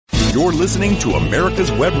You're listening to America's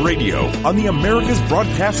Web Radio on the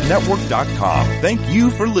AmericasBroadcastNetwork.com. Thank you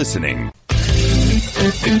for listening.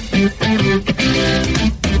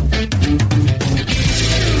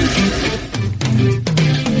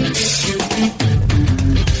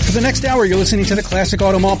 For the next hour, you're listening to the Classic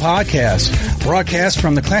Auto Mall podcast, broadcast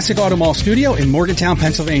from the Classic Auto Mall studio in Morgantown,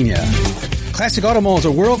 Pennsylvania. Classic Auto Mall is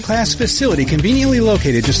a world-class facility conveniently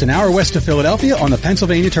located just an hour west of Philadelphia on the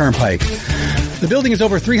Pennsylvania Turnpike. The building is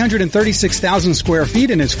over 336,000 square feet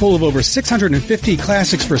and is full of over 650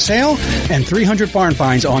 classics for sale and 300 barn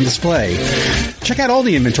finds on display. Check out all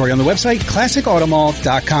the inventory on the website,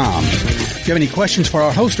 classicautomall.com. If you have any questions for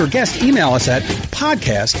our host or guest, email us at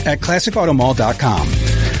podcast@classicautomall.com.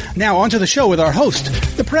 Now on to the show with our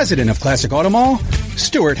host, the president of Classic Auto Mall,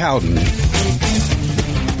 Stuart Howden.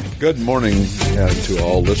 Good morning to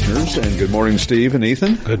all listeners, and good morning, Steve and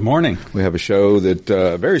Ethan. Good morning. We have a show that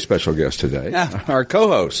a very special guest today. Yeah. Our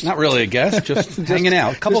co-host. Not really a guest, just hanging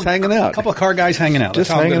out. Just hanging out. A couple of car guys hanging out.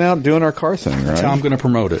 Just hanging out, doing our car thing, right? That's how I'm going to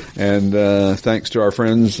promote it. And thanks to our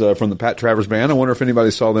friends from the Pat Travers Band. I wonder if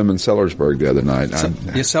anybody saw them in Sellersburg the other night.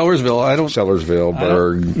 Sellersville. Sellersville,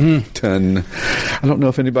 Bergton. I don't know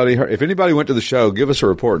if anybody heard. If anybody went to the show, give us a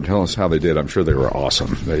report and tell us how they did. I'm sure they were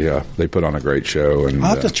awesome. They put on a great show. And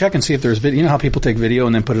I'll have to check and see if there's video. You know how people take video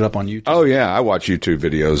and then put it up on YouTube? Oh, yeah. I watch YouTube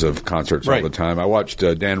videos of concerts all right. the time. I watched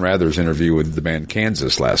Dan Rather's interview with the band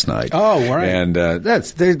Kansas last night. Oh, right. And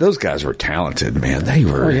those guys were talented, man. They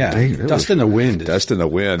were. Oh, yeah. Dust in the Wind. Dust in the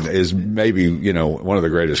Wind is maybe, one of the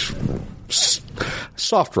greatest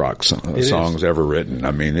soft rock songs ever written.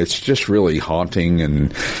 I mean, it's just really haunting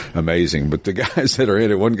and amazing. But the guys that are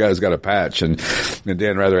in it, one guy's got a patch, and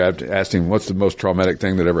Dan Rather asked him, what's the most traumatic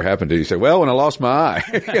thing that ever happened to you? He said, well, when I lost my eye.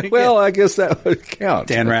 Well, I guess that would count.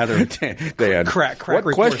 Dan Rather. Dan. Crack what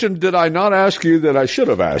report. question did I not ask you that I should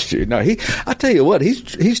have asked you? No, I tell you what,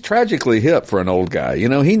 he's tragically hip for an old guy.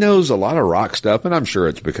 He knows a lot of rock stuff, and I'm sure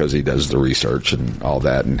it's because he does the research and all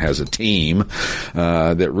that and has a team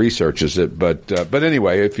that researches it. But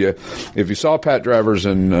anyway, if you saw Pat Travers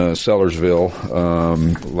in Sellersville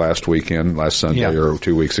last Sunday or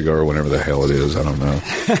 2 weeks ago or whenever the hell it is, I don't know.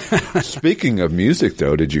 Speaking of music,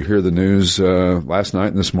 though, did you hear the news last night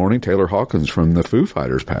and this morning? Taylor Hawkins from the Foo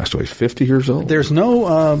Fighters passed away, 50 years old. There's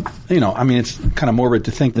no, it's kind of morbid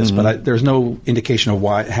to think this, but there's no indication of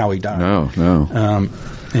how he died. No.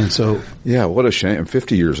 And so, yeah, what a shame.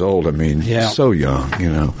 50 years old. I mean, so young, You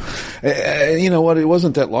know what? It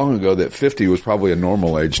wasn't that long ago that 50 was probably a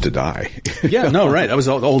normal age to die. Yeah, no, right. That was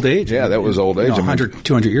old age. Yeah, that was old age. 100,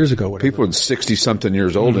 200 years ago, whatever. People were 60-something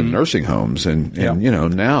years old in nursing homes. And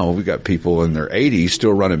now we got people in their 80s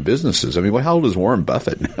still running businesses. I mean, how old is Warren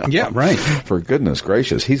Buffett now? Yeah, right. For goodness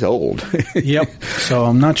gracious, he's old. Yep. So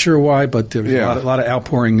I'm not sure why, but there was a lot of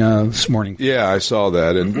outpouring this morning. Yeah, I saw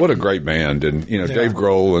that. And what a great band. And, Dave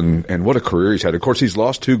Grohl, and what a career he's had. Of course, he's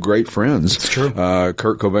lost two great friends. It's true.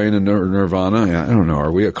 Kurt Cobain and Nirvana. I don't know.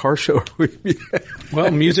 Are we a car show?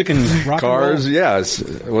 Well, music and rock cars, and roll. Yeah.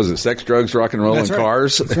 Was it sex, drugs, rock and roll, That's and right.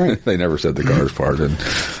 cars? That's right. They never said the cars part. And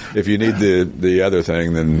if you need the other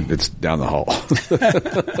thing, then it's down the hall.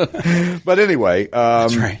 But anyway,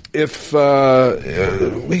 that's right. If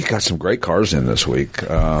we got some great cars in this week.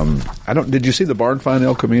 Did you see the barn find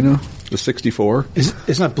El Camino? The 64?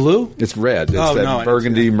 It's not blue? It's red. It's that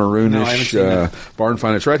burgundy, maroonish barn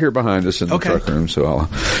find. It's right here behind us in the truck room, so I'll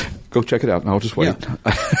go check it out, and I'll just wait.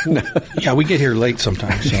 Yeah, we get here late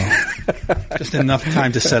sometimes, so just enough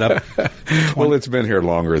time to set up. Well, it's been here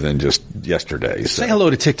longer than just yesterday. So. Say hello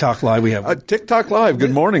to TikTok Live. We have TikTok Live.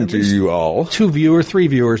 Good morning to you all. 3 viewers. Three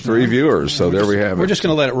viewers. So there we have it. We're just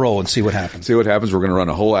going to let it roll and see what happens. We're going to run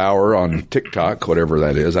a whole hour on TikTok, whatever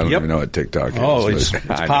that is. I don't even know what TikTok is. Oh, it's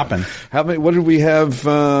popping. How many? What did we have?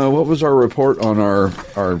 What was our report on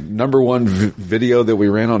our number one video that we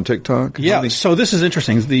ran on TikTok? Yeah. So this is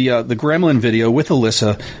interesting. The Gremlin video with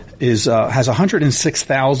Alyssa has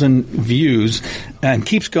 106,000 views and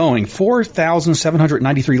keeps going.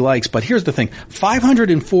 4,793 likes. But here's the thing: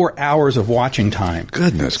 504 hours of watching time.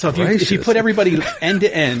 Goodness so gracious! If you put everybody end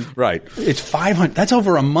to end, right, it's 500. That's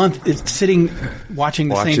over a month. It's sitting watching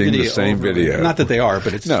the same video. Not that they are,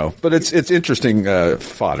 but it's but it's interesting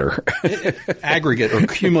fodder, aggregate or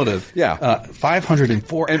cumulative.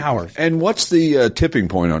 504 hours. And what's the tipping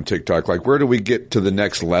point on TikTok? Like, where do we get to the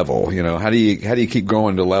next level? How do you keep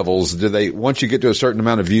going to levels? Do they, once you get to a certain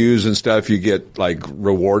amount of views and stuff, you get like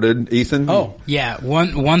rewarded, Ethan? Oh, yeah.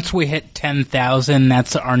 Once we hit 10,000,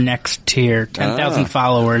 that's our next tier. 10,000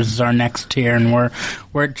 followers is our next tier, and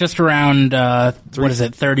We're just around, what is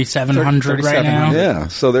it, 3,700 right now? Yeah.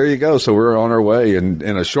 So there you go. So we're on our way in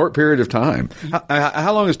a short period of time.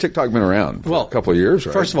 How long has TikTok been around? Well, a couple of years,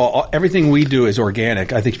 right? First of all, everything we do is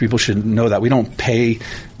organic. I think people should know that. We don't pay,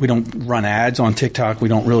 we don't run ads on TikTok. We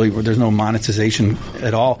don't really, there's no monetization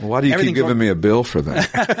at all. Why do you keep giving me a bill for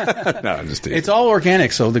that? No, I'm just teasing. It's all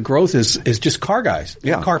organic. So the growth is just car guys.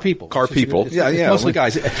 Yeah. Car people. It's mostly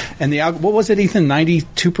guys. And what was it, Ethan?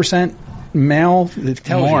 92% male? It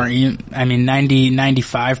tells more. you. I mean,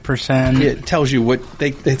 95%. It tells you what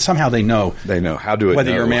they somehow they know. They know. How do it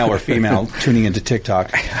whether know? you're male or female tuning into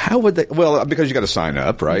TikTok. How would they? Well, because you got to sign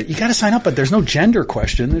up, right? You got to sign up, but there's no gender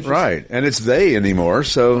question. Right. And it's they anymore.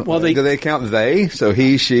 So do they count they? So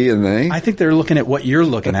he, she, and they? I think they're looking at what you're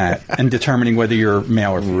looking at and determining whether you're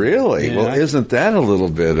male or female. Really? Yeah. Well, isn't that a little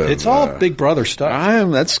bit of... It's all Big Brother stuff.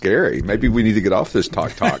 That's scary. Maybe we need to get off this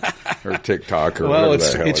talk or TikTok or whatever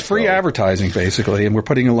the hell it's free called. advertising, basically, and we're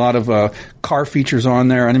putting a lot of car features on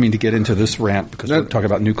there. I didn't mean to get into this rant because we're talking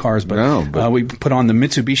about new cars, but we put on the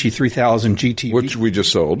Mitsubishi 3000 GT. Which we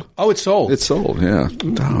just sold. Oh, it's sold. It's sold, yeah.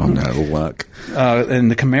 Oh, no luck. And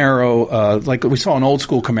the Camaro, like we saw an old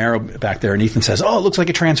school Camaro back there, and Ethan says, "Oh, it looks like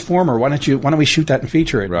a Transformer. Why don't we shoot that and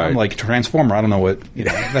feature it?" Right. I'm like, Transformer? I don't know what,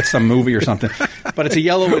 that's some movie or something. But it's a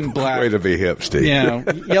yellow and black. Way to be hip, Steve.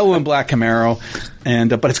 Yeah, yellow and black Camaro. And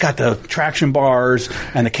but it's got the traction bars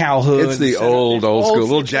and the cowl hood. It's the old school, a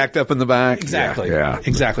little jacked up in the back. Exactly. Yeah.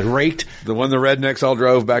 Exactly. Raked. The one the rednecks all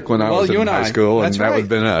drove back when I was in high school, and that would have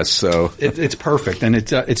been us. So it's perfect, and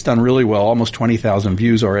it's done really well. Almost 20,000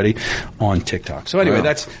 views already on TikTok. So anyway,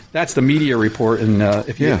 that's the media report.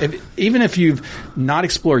 And even if you've not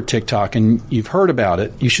explored TikTok and you've heard about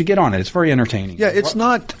it, you should get on it. It's very entertaining. Yeah, it's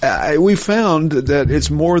not. We found that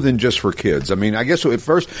it's more than just for kids. I mean, I guess at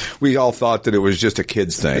first we all thought that it was just a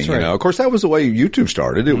kids thing. That's right. Of course, that was the way YouTube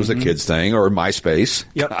started. It was a kids thing, or MySpace.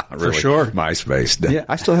 Yep, really, for sure. MySpace. Yeah.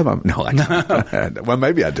 I still have I don't. Well,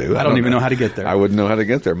 maybe I do. I don't even know how to get there. I wouldn't know how to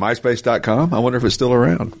get there. MySpace.com. I wonder if it's still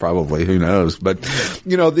around. Probably. Who knows? But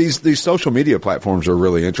these social media platforms are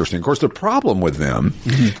really interesting. Of course, the problem with them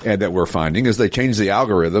and that we're finding is they change the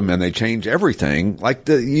algorithm and they change everything. Like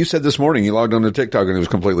you said this morning, you logged on to TikTok and it was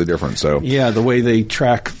completely different. So yeah, the way they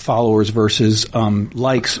track followers versus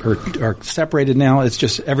likes are separated now. It's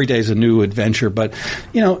just every day is a new adventure, but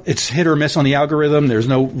it's hit or miss on the algorithm. There's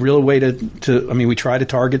no real way to. I mean, we try to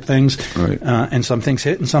target things, right. And some things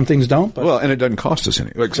hit and some things don't. But and it doesn't cost us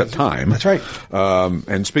any except time. That's right.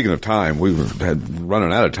 And speaking of time, we've had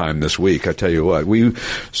running out of time this week. I tell you what, we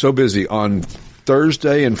so busy on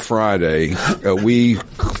Thursday and Friday, we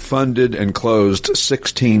funded and closed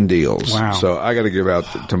 16 deals. Wow. So I got to give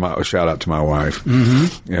a shout out to my wife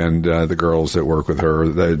and the girls that work with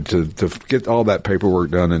her to get all that paperwork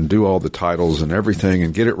done and do all the titles and everything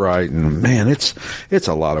and get it right. And man, it's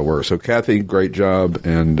a lot of work. So Kathy, great job.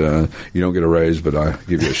 And you don't get a raise, but I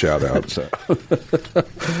give you a shout out. So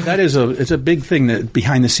it's a big thing that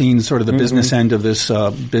behind the scenes, sort of the business end of this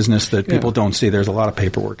business that people don't see. There's a lot of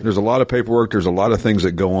paperwork. There's a lot of paperwork. There's a lot of things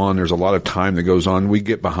that go on. There's a lot of time that goes on. We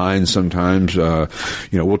get behind sometimes.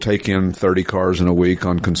 We'll take in 30 cars in a week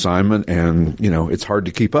on consignment, and it's hard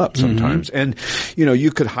to keep up sometimes. And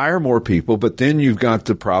you could hire more people, but then you've got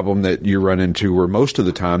the problem that you run into where most of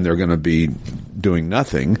the time they're going to be doing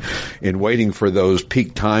nothing and waiting for those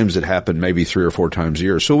peak times that happen maybe 3 or 4 times a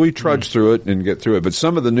year. So we trudge through it and get through it. But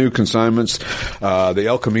some of the new consignments, the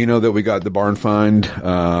El Camino that we got, the barn find,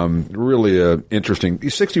 really interesting.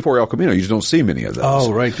 64 El Camino, you just don't see many of those.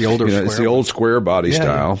 Oh, right. The older square. It's the old square body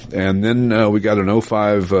style. And then we got an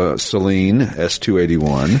 05 Celine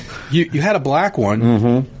S281. You had a black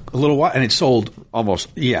one. A little while, and it sold almost,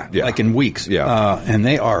 like in weeks. Yeah. And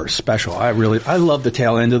they are special. I love the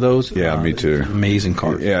tail end of those. Yeah, me too. Amazing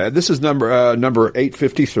cars. Yeah, this is number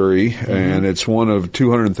 853, and it's one of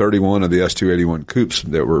 231 of the S281 coupes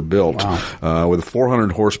that were built with a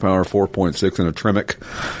 400 horsepower, 4.6, and a Tremec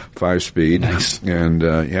 5-speed. Nice. And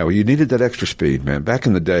you needed that extra speed, man. Back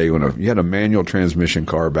in the day when you had a manual transmission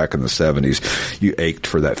car back in the 70s, you ached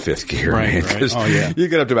for that fifth gear. Right. Oh yeah. You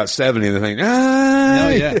get up to about 70 and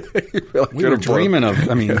think, we were dreaming of.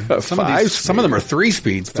 I mean, some of them are 3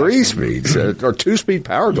 speeds. 3 speeds or 2-speed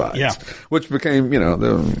power glides. Yeah. Which became,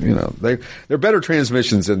 they're better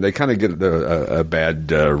transmissions, and they kind of get a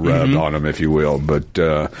bad rub on them, if you will. But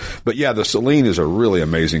yeah, the Celine is a really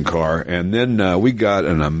amazing car. And then we got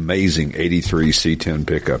an amazing '83 C10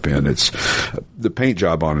 pickup in. The paint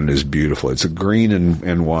job on it is beautiful. It's a green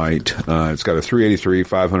and white. It's got a 383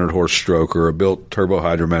 500 horse stroker, a built turbo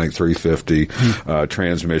hydromatic 350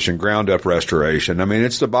 transmission, ground up restoration. I mean,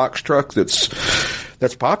 it's the box truck that's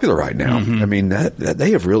that's popular right now. I mean, that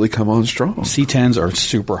they have really come on strong. C10s are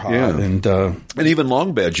super hot, and even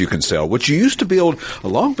long beds you can sell, which you used to be able. A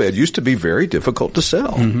long bed used to be very difficult to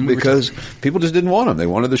sell because people just didn't want them. They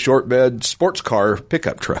wanted the short bed sports car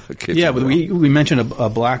pickup truck. Yeah, but we mentioned a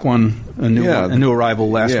black one, a new arrival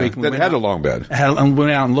last week. That had a long bed. And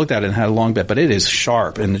went out and looked at it and had a long bed, but it is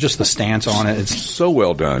sharp, and just the stance on it, it's so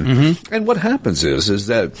well done. And what happens is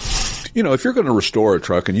that, if you're going to restore a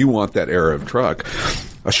truck and you want that era of truck,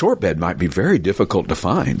 a short bed might be very difficult to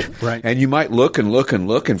find. Right. And you might look and look and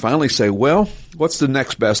look and finally say, well, what's the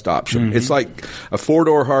next best option? It's like a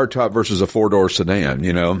 4-door hardtop versus a 4-door sedan,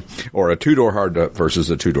 or a 2-door hardtop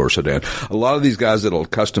versus a 2-door sedan. A lot of these guys that'll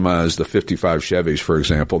customize the 55 Chevys, for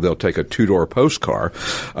example, they'll take a 2-door post car,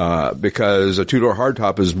 because a 2-door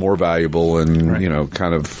hardtop is more valuable and,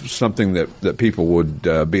 kind of something that people would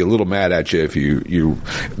be a little mad at you if you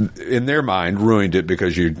in their mind ruined it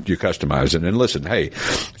because you customized it. And listen, hey,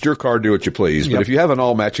 it's your car, do what you please. But if you have an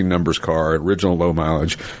all matching numbers car, original low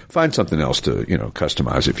mileage, find something else to,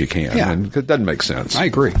 customize if you can. Yeah. And it doesn't make sense. I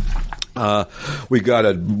agree. We got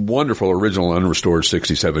a wonderful original unrestored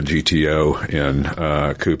 67 GTO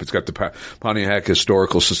in coupe. It's got the Pontiac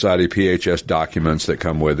Historical Society PHS documents that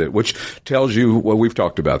come with it, which tells you, well, we've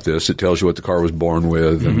talked about this. It tells you what the car was born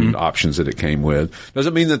with and options that it came with.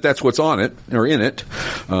 Doesn't mean that that's what's on it or in it,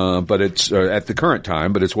 but it's at the current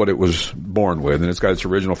time, but it's what it was born with. And it's got its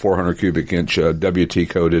original 400 cubic inch WT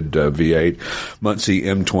coated V8 Muncie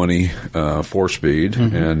M20 4-speed,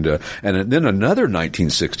 and then another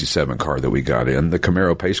 1967 car that we got in, the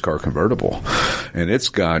Camaro Pace Car convertible, and it's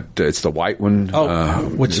the white one.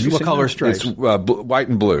 What color stripe? It's white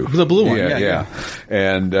and blue. The blue one, yeah.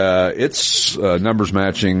 And it's numbers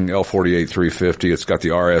matching L48 350. It's got the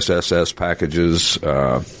RSSS packages,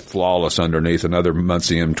 flawless underneath. Another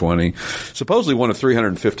Muncie M20, supposedly one of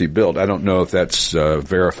 350 built. I don't know if that's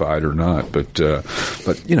verified or not, but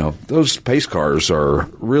those Pace cars are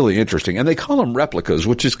really interesting, and they call them replicas,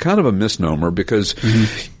 which is kind of a misnomer because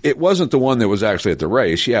it wasn't the one that was actually at the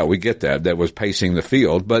race. Yeah, we get that was pacing the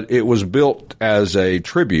field, but it was built as a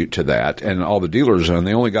tribute to that, and all the dealers, and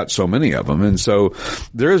they only got so many of them, and so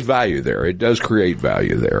there is value there. It does create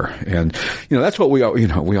value there, and that's what we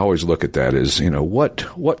always look at. That is,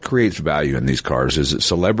 what creates value in these cars? Is it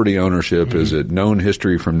celebrity ownership? Is it known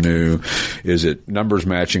history from new? Is it numbers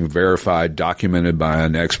matching, verified, documented by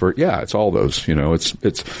an expert? Yeah, it's all those.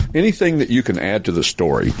 It's anything that you can add to the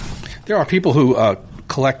story. There are people who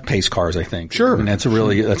collect pace cars, I think. Sure. I mean, that's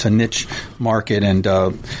a niche market, and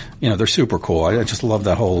they're super cool. I just love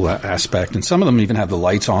that whole aspect, and some of them even have the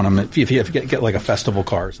lights on them. If you get like a festival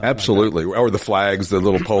car, absolutely, like or the flags, the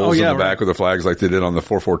little poles in the back with the flags, like they did on the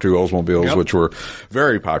 442 Oldsmobiles, which were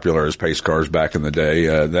very popular as pace cars back in the day.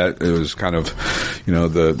 That it was kind of,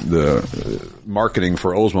 the marketing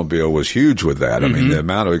for Oldsmobile was huge with that. I mean, the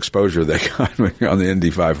amount of exposure they got on the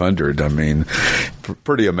Indy 500, I mean,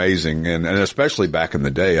 pretty amazing, and especially back in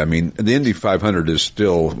the day. I mean, the Indy 500 is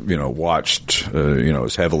still, watched,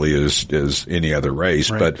 as heavily as any other race,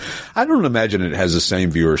 but I don't imagine it has the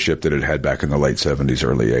same viewership that it had back in the late 70s,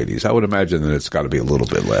 early 80s. I would imagine that it's got to be a little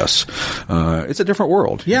bit less. It's a different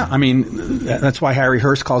world. Yeah, I mean, that's why Harry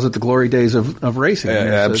Hurst calls it the glory days of racing.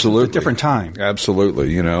 Absolutely. It's a different time.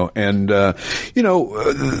 Absolutely, and,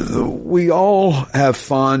 we all have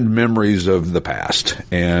fond memories of the past,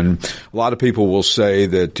 and a lot of people will say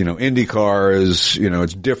that, IndyCar is,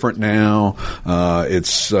 it's different now.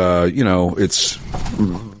 It's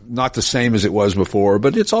not the same as it was before,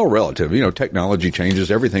 but it's all relative. Technology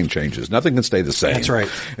changes, everything changes. Nothing can stay the same. That's right.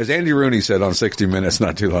 As Andy Rooney said on 60 Minutes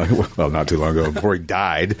not too long ago, before he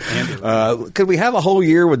died, could we have a whole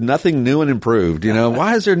year with nothing new and improved?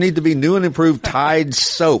 Why does there need to be new and improved Tide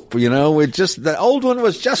soap? The old one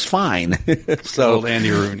was just fine. So, good old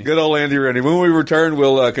Andy Rooney. Good old Andy Rooney. When we return,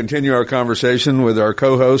 we'll continue our conversation with our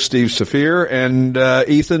co-host Steve Saphir and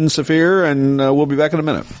Ethan Saphir, and we'll be back in a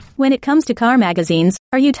minute. When it comes to car magazines,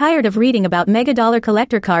 are you tired of reading about mega-dollar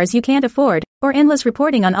collector cars you can't afford, or endless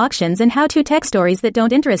reporting on auctions and how-to tech stories that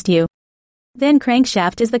don't interest you? Then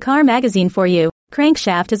Crankshaft is the car magazine for you.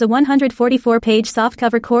 Crankshaft is a 144-page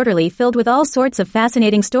softcover quarterly filled with all sorts of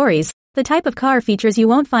fascinating stories, the type of car features you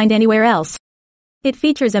won't find anywhere else. It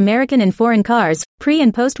features American and foreign cars, pre-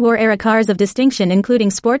 and post-war era cars of distinction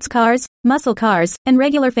including sports cars, muscle cars, and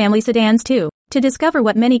regular family sedans too. To discover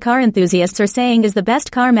what many car enthusiasts are saying is the best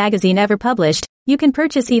car magazine ever published, you can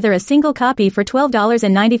purchase either a single copy for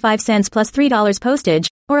 $12.95 plus $3 postage,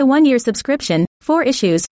 or a 1-year subscription, 4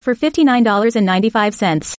 issues, for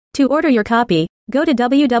 $59.95. To order your copy, go to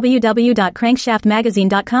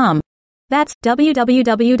www.crankshaftmagazine.com. That's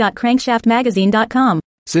www.crankshaftmagazine.com.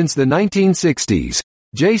 Since the 1960s,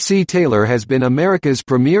 J.C. Taylor has been America's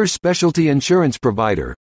premier specialty insurance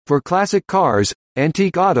provider for classic cars,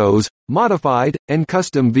 antique autos, modified, and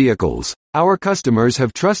custom vehicles. Our customers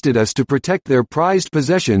have trusted us to protect their prized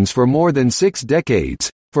possessions for more than 6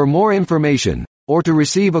 decades. For more information, or to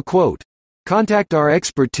receive a quote, contact our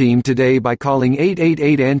expert team today by calling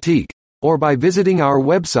 888-ANTIQUE, or by visiting our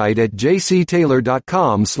website at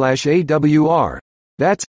jctaylor.com/AWR.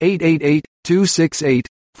 That's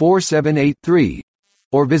 888-268-4783.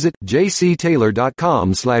 Or visit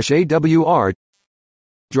jctaylor.com/AWR.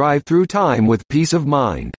 Drive through time with peace of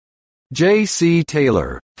mind. J.C.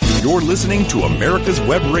 Taylor. You're listening to America's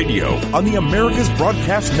Web Radio on the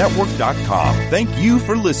AmericasBroadcastNetwork.com. Thank you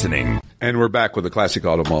for listening. And we're back with the Classic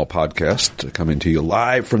Auto Mall podcast, coming to you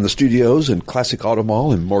live from the studios in Classic Auto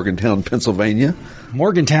Mall in Morgantown, Pennsylvania.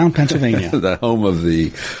 Morgantown, Pennsylvania. The home of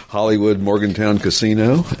the Hollywood Morgantown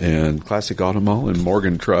Casino and Classic Auto Mall and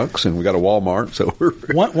Morgan Trucks. And we got a Walmart, so we're...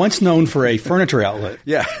 Once known for a furniture outlet.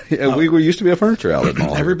 Yeah, we used to be a furniture outlet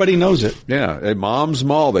mall. Everybody knows it. Yeah, a Mom's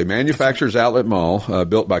Mall, the manufacturer's outlet mall,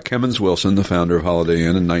 built by Kemmons Wilson, the founder of Holiday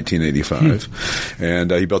Inn in 1985.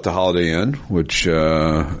 And he built the Holiday Inn, which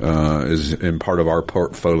is in part of our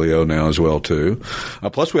portfolio now as well, too.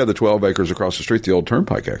 Plus, we have the 12 acres across the street, the old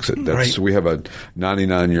Turnpike exit. Right. We have a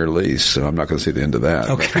 99-year lease, so I'm not going to see the end of that.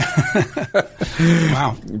 Okay.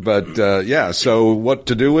 Wow. But, yeah, so what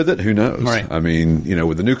to do with it, who knows? Right. I mean, you know,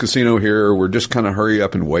 with the new casino here, we're just kind of hurry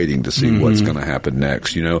up and waiting to see what's going to happen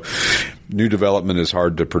next, you know. New development is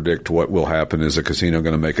hard to predict what will happen. Is a casino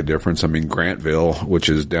going to make a difference? I mean, Grantville, which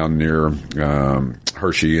is down near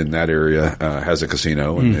Hershey in that area, has a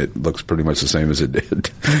casino, and it looks pretty much the same as it did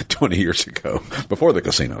 20 years ago before the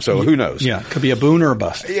casino. So who knows? Yeah, could be a boon or a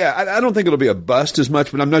bust. Yeah, I don't think it'll be a bust as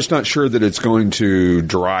much, but I'm just not sure that it's going to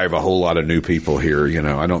drive a whole lot of new people here. You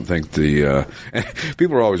know, I don't think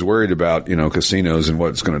people are always worried about, you know, casinos and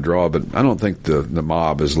what it's going to draw, but I don't think the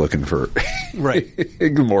mob is looking for right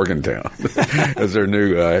Morgantown as their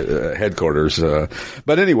new headquarters.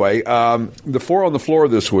 But anyway, the 4 on the Floor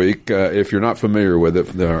this week, if you're not familiar with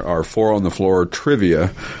it, our 4 on the Floor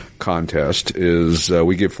trivia contest is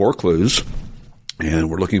we give 4 clues.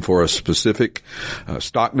 And we're looking for a specific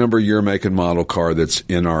stock number, year, make, and model car that's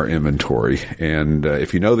in our inventory. And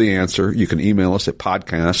if you know the answer, you can email us at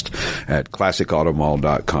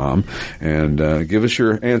podcast@classicautomall.com and give us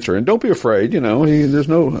your answer. And don't be afraid, you know, there's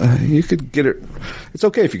no, you could get it. It's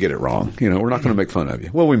okay if you get it wrong. You know, we're not going to make fun of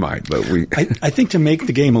you. Well, we might, but we. I think to make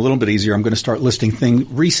the game a little bit easier, I'm going to start listing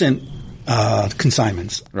recent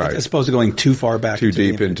consignments, right, as opposed to going too far back, too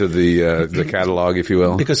deep into the catalog, if you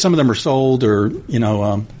will, because some of them are sold, or you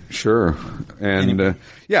know, sure, and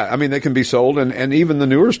yeah, I mean they can be sold, and even the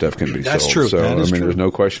newer stuff can be sold. That's true. So that is true. There's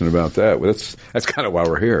no question about that. That's kind of why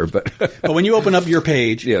we're here. But but when you open up your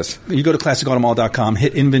page, yes, you go to classicautomall.com,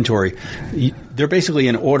 hit inventory. They're basically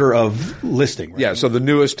in order of listing. Right? Yeah, so the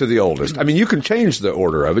newest to the oldest. I mean, you can change the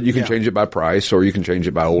order of it. You can change it by price, or you can change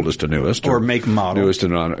it by oldest to newest, or make model, newest to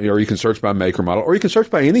non, or you can search by make or model, or you can search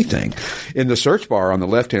by anything. In the search bar on the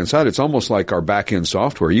left-hand side, it's almost like our back-end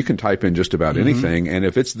software. You can type in just about anything, and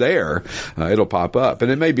if it's there, it'll pop up. And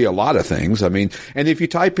it may be a lot of things. I mean, and if you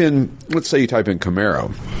type in, let's say you type in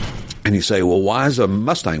Camaro, and you say, well, why is a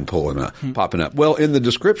Mustang popping up? Well, in the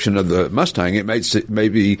description of the Mustang, it may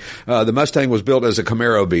be the Mustang was built as a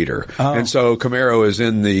Camaro beater. Oh. And so Camaro is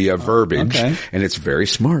in the verbiage. Okay. And it's very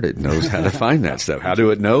smart. It knows how to find that stuff. How do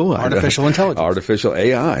it know? Artificial intelligence. Artificial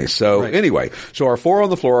AI. So anyway, so our 4 on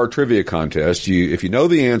the Floor, our trivia contest, if you know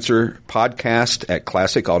the answer,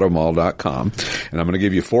 podcast@classicautomall.com. And I'm going to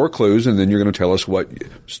give you 4 clues, and then you're going to tell us what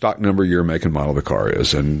stock number, year, make, and model the car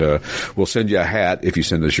is. And we'll send you a hat if you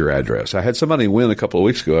send us your address. I had somebody win a couple of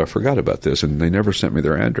weeks ago. I forgot about this, and they never sent me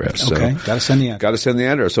their address. Okay, so got to send the address. Got to send the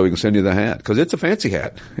address so we can send you the hat, because it's a fancy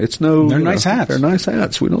hat. It's no. They're nice hats. They're nice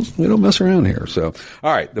hats. We don't mess around here. So,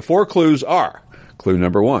 all right. The 4 clues are: clue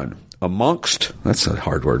number 1, amongst. That's a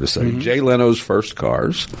hard word to say. Jay Leno's first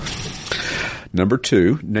cars. Number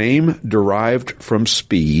 2, name derived from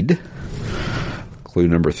speed. Clue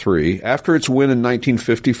number 3, after its win in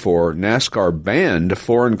 1954, NASCAR banned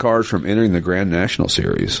foreign cars from entering the Grand National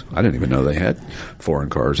Series. I didn't even know they had foreign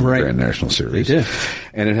cars in the Grand National Series. They did.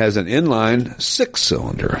 And it has an inline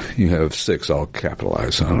 6-cylinder. You have 6 all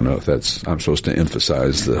capitalized. I don't know if I'm supposed to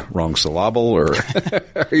emphasize the wrong syllable, or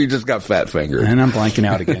you just got fat fingered. And I'm blanking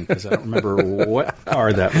out again because I don't remember what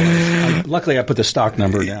car that was. Luckily, I put the stock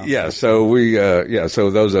number down. Yeah, so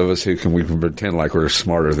so those of us we can pretend like we're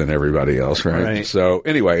smarter than everybody else, right? Right. So So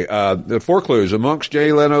anyway, the 4 clues. Amongst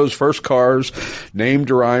Jay Leno's first cars, name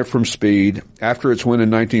derived from speed. After its win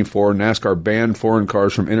in 1904, NASCAR banned foreign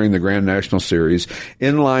cars from entering the Grand National Series.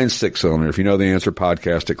 Inline 6-cylinder. If you know the answer,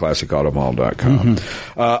 podcast at classicautomall.com.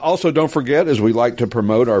 Also, don't forget, as we like to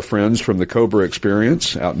promote our friends from the Cobra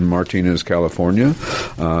Experience out in Martinez, California.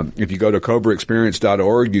 If you go to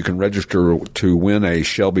CobraExperience.org, you can register to win a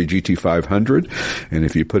Shelby GT500. And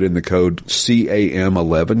if you put in the code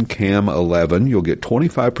CAM11, CAM11, you'll get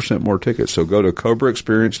 25% more tickets. So go to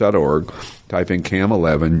CobraExperience.org, type in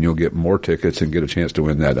CAM11, you'll get more tickets and get a chance to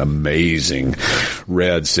win that amazing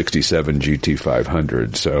red 67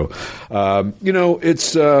 GT500. So,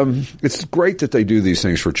 it's great that they do these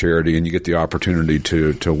things for charity, and you get the opportunity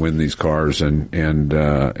to win these cars. And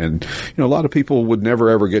a lot of people would never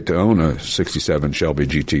ever get to own a 67 Shelby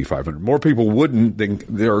GT500. More people wouldn't than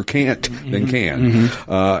can.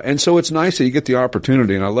 And so it's nice that you get the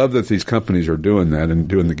opportunity. And I love that these companies are doing that and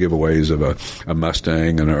doing the giveaways of a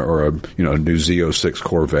Mustang or a new Z06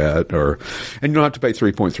 Corvette, and you don't have to pay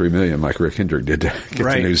 $3.3 million like Rick Hendrick did to get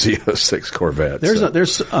the new Z06 Corvette.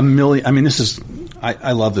 There's a million. I mean,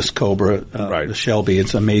 I love this Cobra, the Shelby.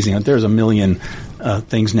 It's amazing. There's a million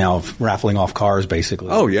things now of raffling off cars, basically.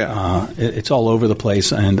 Oh yeah, it's all over the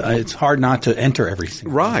place, and it's hard not to enter everything.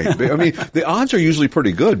 Right. I mean, the odds are usually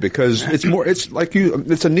pretty good because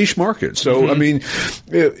it's a niche market. So I mean,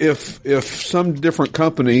 if some different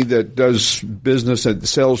company that does business that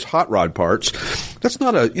sells hot rod parts, that's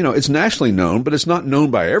not it's nationally known, but it's not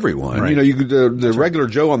known by everyone. Right. The regular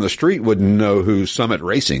Joe on the street wouldn't know who Summit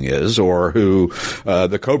Racing is or who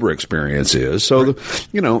the Cobra Experience is. So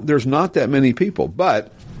there's not that many people.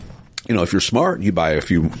 But, if you're smart, you buy a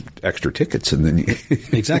few extra tickets and then you...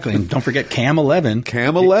 Exactly. And don't forget CAM11.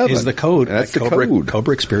 CAM11 is the code. That's the code.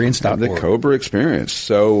 CobraExperience.org. The Cobra Experience.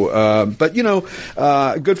 So,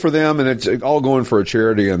 good for them, and it's all going for a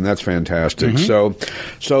charity, and that's fantastic. So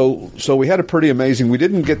we had a pretty amazing... We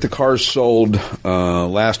didn't get the cars sold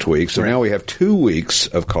last week, so now we have 2 weeks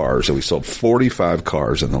of cars, and we sold 45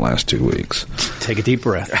 cars in the last 2 weeks. Take a deep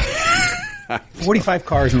breath. 45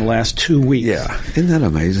 cars in the last 2 weeks. Yeah. Isn't that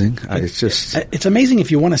amazing? It's amazing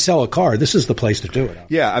if you want to sell a car. This is the place to do it.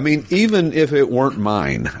 Yeah. I mean, even if it weren't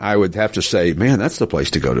mine, I would have to say, man, that's the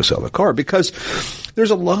place to go to sell a car because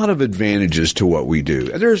there's a lot of advantages to what we do.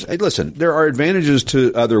 There are advantages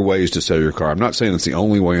to other ways to sell your car. I'm not saying it's the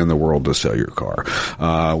only way in the world to sell your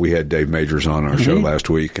car. We had Dave Majors on our show last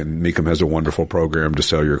week, and Mecum has a wonderful program to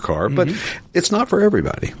sell your car, but it's not for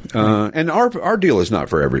everybody. And our deal is not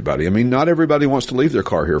for everybody. I mean, not everybody wants to leave their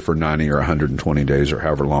car here for 90 or 120 days or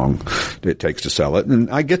however long it takes to sell it. And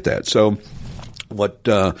I get that. So what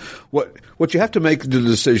you have to make the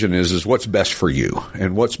decision is what's best for you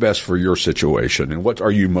and what's best for your situation and what are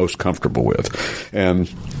you most comfortable with. And,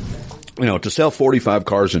 to sell 45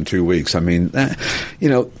 cars in 2 weeks, I mean,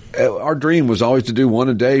 our dream was always to do one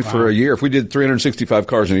a day for a year. If we did 365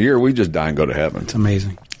 cars in a year, we'd just die and go to heaven. It's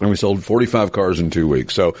amazing. And we sold 45 cars in 2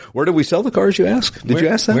 weeks. So where did we sell the cars, you ask? Did you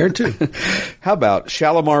ask that? Where to? How about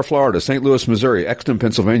Shalimar, Florida, St. Louis, Missouri, Exton,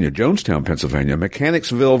 Pennsylvania, Jonestown, Pennsylvania,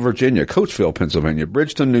 Mechanicsville, Virginia, Coatesville, Pennsylvania,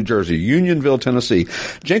 Bridgeton, New Jersey, Unionville, Tennessee,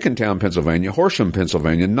 Jenkintown, Pennsylvania, Horsham,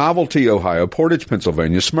 Pennsylvania, Novelty, Ohio, Portage,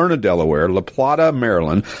 Pennsylvania, Smyrna, Delaware, La Plata,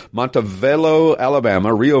 Maryland, Montevallo,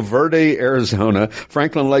 Alabama, Rio Verde, Arizona,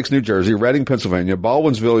 Franklin Lakes, New Jersey, Reading, Pennsylvania,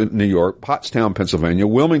 Baldwinsville, New York, Pottstown, Pennsylvania,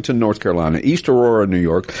 Wilmington, North Carolina, East Aurora, New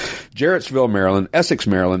York, Jarrettsville, Maryland, Essex,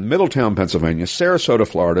 Maryland, Middletown, Pennsylvania, Sarasota,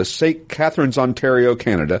 Florida, St. Catharines, Ontario,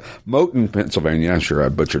 Canada, Moton, Pennsylvania, I'm sure I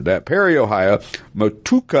butchered that, Perry, Ohio,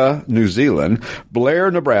 Motueka, New Zealand, Blair,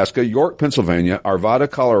 Nebraska, York, Pennsylvania, Arvada,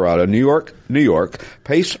 Colorado, New York,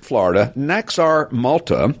 Pace, Florida, Naxar,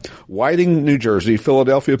 Malta, Whiting, New Jersey,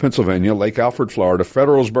 Philadelphia, Pennsylvania, Lake Alfred, Florida,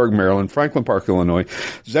 Federalsburg, Maryland, Franklin Park, Illinois,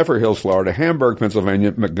 Zephyr Hills, Florida, Hamburg,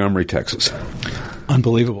 Pennsylvania, Montgomery, Texas.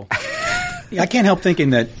 Unbelievable. I can't help thinking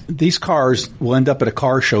that these cars will end up at a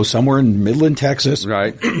car show somewhere in Midland, Texas.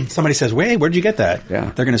 Right. Somebody says, "Wait, where'd you get that?"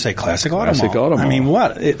 Yeah. They're going to say Classic Automall. Classic Automall. I mean,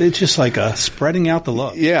 what? It's just like spreading out the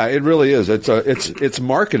love. Yeah, it really is. It's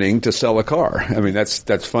marketing to sell a car. I mean,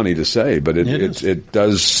 that's funny to say, but it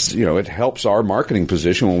does, it helps our marketing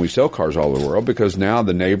position when we sell cars all over the world because now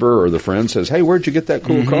the neighbor or the friend says, "Hey, where'd you get that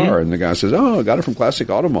cool car?" And the guy says, "Oh, I got it from Classic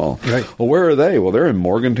Automall." Right. Well, where are they? Well, they're in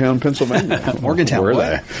Morgantown, Pennsylvania. Morgantown. Where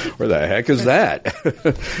the heck is that?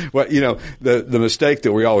 Well, the mistake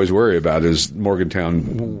that we always worry about is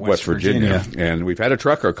Morgantown, West Virginia. And we've had a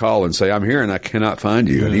trucker call and say, "I'm here and I cannot find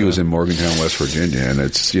you." And he was in Morgantown, West Virginia. And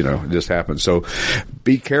it's, it just happened. So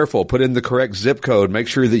be careful. Put in the correct zip code. Make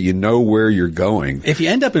sure that you know where you're going. If you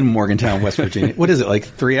end up in Morgantown, West Virginia, what is it, like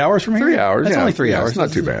 3 hours from here? 3 hours. That's yeah. only 3 hours. It's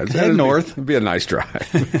not too bad. Head north. It'd be a nice drive.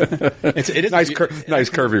 It is nice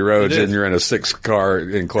curvy roads, and you're in a 6-car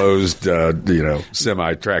enclosed,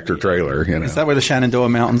 semi-tractor trailer. Is that where the Shenandoah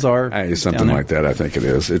Mountains are? Something like that. I think it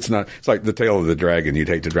is. It's not. It's like the Tail of the Dragon. You'd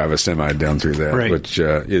hate to drive a semi down through that, right. which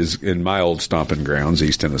is in my old stomping grounds,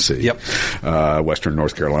 East Tennessee. Yep. Western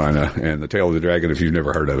North Carolina, and the Tail of the Dragon, if you've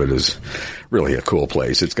never heard of it, is really a cool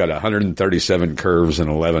place. It's got 137 curves and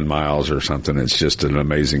 11 miles or something. It's just an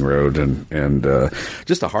amazing road, and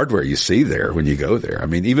just the hardware you see there when you go there. I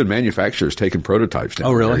mean, even manufacturers taking prototypes down.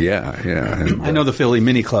 Oh, really? There. Yeah, yeah. And, I know the Philly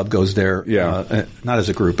Mini Club goes there. Yeah. Not as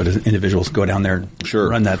a group, but as individuals go down there and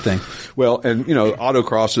run that thing. Well, and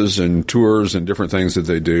autocrosses and tours and different things that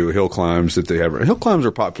they do, hill climbs that they have. Hill climbs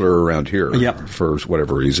are popular around here. Yep. For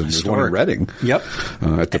whatever reason. There's one in Reading. Yep.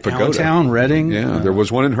 At the Pagoda. Allentown, Reading. Yeah, there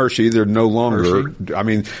was one in Hershey. They're no longer. Hershey. I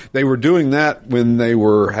mean, they were doing that when they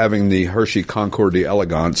were having the Hershey Concours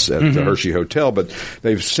d'Elegance at the Hershey Hotel, but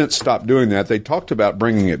they've since stopped doing that. They talked about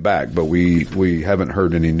bringing it back, but we haven't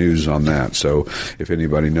heard any news on that. So if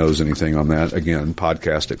anybody knows anything on that, again,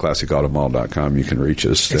 podcast at classicautomall.com, you can reach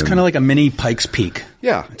us. It's kind of like a mini Pikes Peak.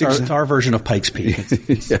 Yeah. It's our version of Pikes Peak.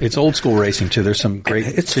 It's old school racing, too. There's some great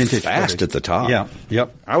It's vintage fast footage. at the top. Yeah.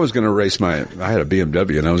 Yep. I was going to race I had a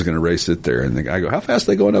BMW, and I was going to race it there. And the guy go, how fast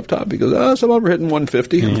are they going up top? He goes, some of them are hitting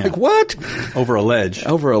 150. I'm like, what? Over a ledge.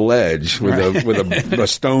 Over a ledge with a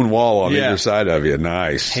stone wall on either side of you.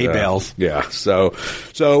 Nice. Hay bales. Yeah. So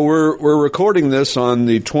we're recording this on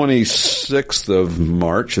the 26th of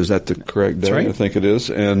March. Is that the correct day? That's right. I think it is.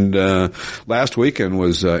 And last weekend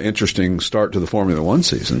was an interesting start to the Formula One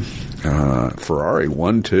season. Ferrari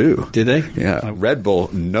won 2. Did they? Yeah. Red Bull,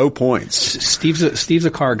 no points. Steve's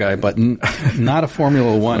a car guy, but not a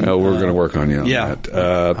Formula One. Well, we're going to work on you on that.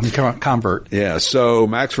 I'm a convert. Yeah, so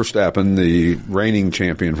Max Verstappen, the reigning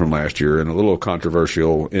champion from last year, and a little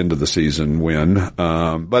controversial end of the season win,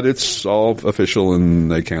 but it's all official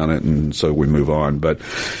and they count it, and so we move on. But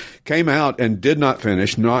came out and did not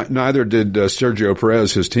finish. Neither did Sergio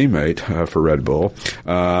Perez, his teammate for Red Bull.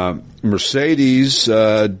 Mercedes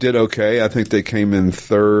did okay. I think they came in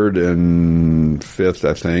 3rd and 5th,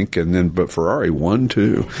 I think, but Ferrari won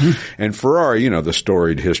 2. And Ferrari, the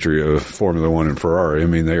storied history of Formula One and Ferrari. I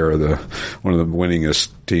mean, they are one of the winningest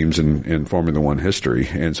teams in Formula One history,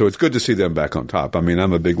 and so it's good to see them back on top. I mean,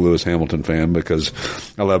 I'm a big Lewis Hamilton fan because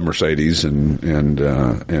I love Mercedes, and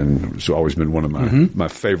it's always been one of my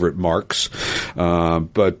favorite marks.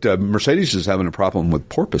 But Mercedes is having a problem with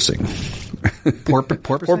porpoising.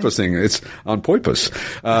 Porpoising. It's on porpoise.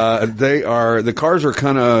 The cars are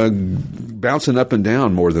kind of bouncing up and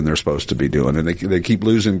down more than they're supposed to be doing, and they keep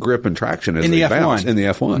losing grip and traction as they bounce. In the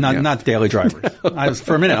F1. Not daily drivers.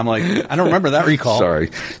 For a minute, I'm like, I don't remember that recall.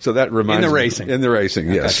 Sorry. So that reminds me. In the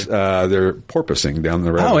racing, yes. They're porpoising down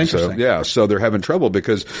the road. Oh, interesting. So they're having trouble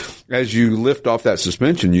because as you lift off that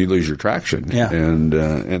suspension, you lose your traction. Yeah. And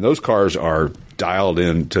those cars are dialed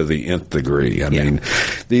in to the nth degree. I mean,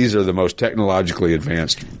 these are the most technologically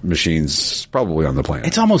advanced machines probably on the planet.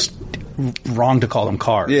 It's almost wrong to call them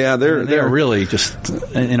cars. Yeah, they're really just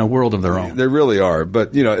in a world of their own. They really are.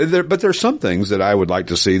 But there's some things that I would like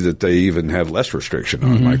to see that they even have less restriction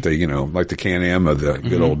on, like the Can-Am of the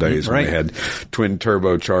good old days when they had twin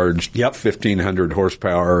turbocharged 1,500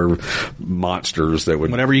 horsepower monsters that would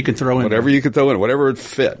whatever you could throw in, whatever would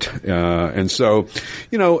fit. And so,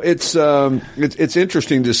 it's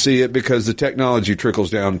interesting to see it because the technology trickles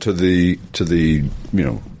down to the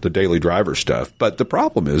daily driver stuff. But the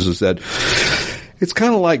problem is that it's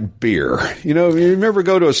kind of like beer. You remember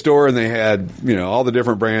go to a store and they had, all the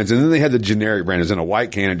different brands, and then they had the generic brands in a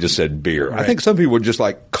white can and just said beer. Right. I think some people would just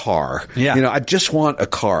like car. Yeah. I just want a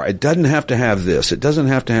car. It doesn't have to have this. It doesn't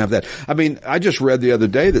have to have that. I mean, I just read the other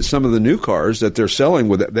day that some of the new cars that they're selling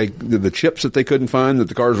with the chips that they couldn't find, that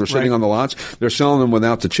the cars were sitting on the lots, they're selling them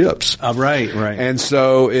without the chips. Right. And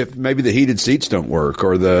so if maybe the heated seats don't work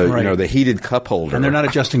or the heated cup holder. And they're not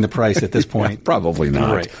adjusting the price at this point. Probably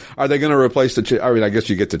not. Right. Are they going to replace the chip? I mean, I guess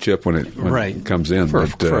you get the chip when it comes in. For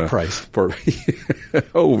a price.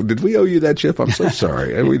 Oh, did we owe you that chip? I'm so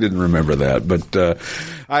sorry. We didn't remember that. But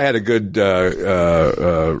I had a good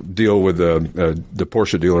deal with the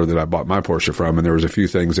Porsche dealer that I bought my Porsche from, and there was a few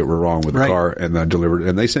things that were wrong with the car, and I delivered,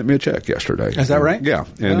 and they sent me a check yesterday. Is that right? Yeah.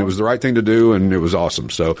 And it was the right thing to do, and it was awesome.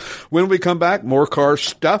 So when we come back, more car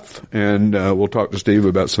stuff, and we'll talk to Steve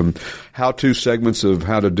about some how-to segments of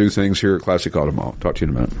how to do things here at Classic Auto Mall. Talk to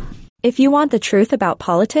you in a minute. If you want the truth about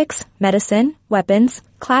politics, medicine, weapons,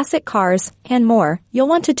 classic cars, and more, you'll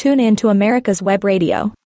want to tune in to America's Web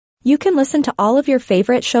Radio. You can listen to all of your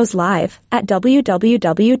favorite shows live at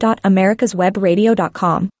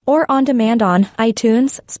www.americaswebradio.com or on demand on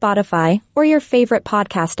iTunes, Spotify, or your favorite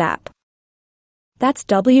podcast app. That's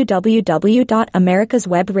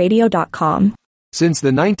www.americaswebradio.com. Since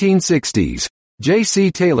the 1960s,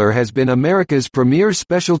 J.C. Taylor has been America's premier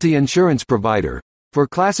specialty insurance provider for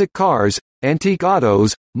classic cars, antique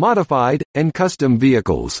autos, modified, and custom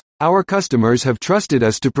vehicles. Our customers have trusted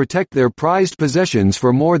us to protect their prized possessions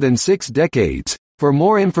for more than 6 decades. For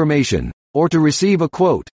more information, or to receive a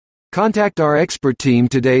quote, contact our expert team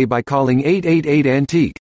today by calling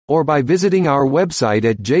 888-ANTIQUE, or by visiting our website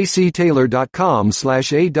at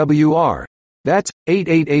jctaylor.com/AWR. That's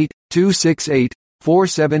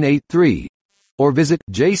 888-268-4783. Or visit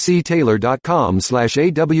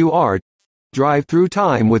jctaylor.com/AWR. Drive through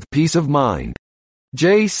time with peace of mind.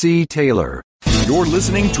 J.C. Taylor. You're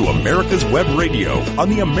listening to America's Web Radio on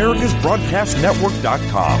the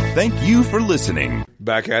AmericasBroadcastNetwork.com. Thank you for listening.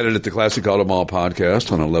 Back at it at the Classic Auto Mall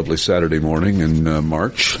podcast on a lovely Saturday morning in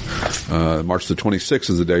March. March the 26th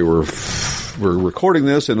is the day we're recording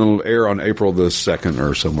this, and it'll air on April the 2nd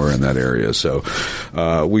or somewhere in that area. So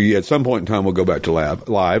we, at some point in time, will go back to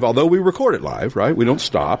live, although we record it live, right? We don't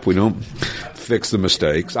stop. We don't fix the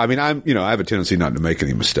mistakes. I mean, I have a tendency not to make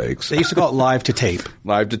any mistakes. They used to call it live to tape.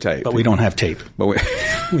 Live to tape. But we don't have tape. But we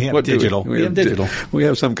have digital. We have digital. We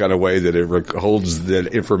have some kind of way that it holds the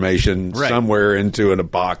information somewhere into a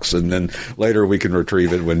box, and then later we can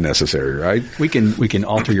retrieve it when necessary, right? We can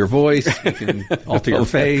alter your voice. We can alter your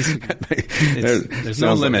face. There's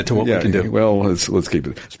no limit to what we can do. Well, let's keep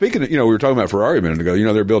it. Speaking of, we were talking about Ferrari a minute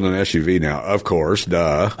ago. They're building an SUV now. Of course,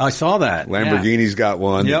 duh. I saw that. Lamborghini's got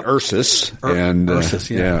one. Yep. The Ursus. Ursus,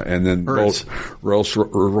 and then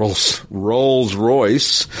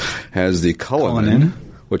Rolls-Royce has the Cullinan,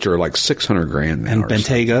 which are like $600,000 now. And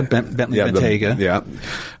Bentayga, Bentley Bentayga.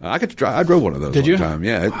 I drove one of those. Did you? Time.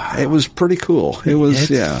 Yeah, it was pretty cool. It was,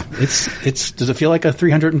 It's. Does it feel like a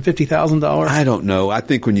 $350,000? I don't know. I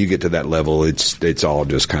think when you get to that level, it's all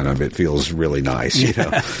just kind of, it feels really nice.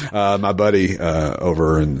 My buddy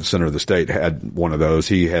over in the center of the state had one of those.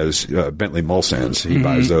 He has Bentley Mulsannes. He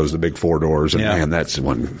buys those, the big 4 doors, and man, that's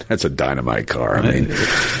a dynamite car. I mean,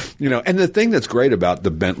 and the thing that's great about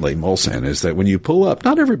the Bentley Mulsanne is that when you pull up,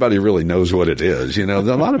 not everybody really knows what it is. A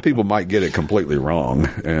lot of people might get it completely wrong.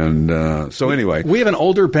 And so anyway. We have an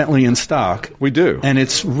older Bentley in stock. We do. And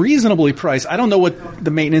it's reasonably priced. I don't know what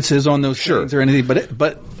the maintenance is on those things or anything, but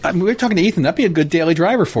we're talking to Ethan. That'd be a good daily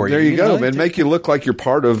driver for you. There you go, man. Make you look like you're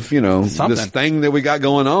part of, this thing that we got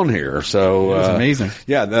going on here. So it's amazing.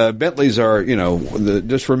 Yeah, the Bentleys are,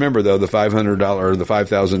 just remember though, the $500 or the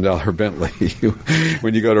 $5,000 Bentley,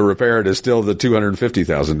 when you go to repair it, is still the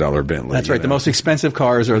 $250,000 Bentley. That's right. The most expensive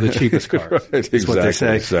cars are the cheapest cars. Right, exactly. What they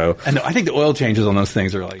say. So, and I think the oil changes on those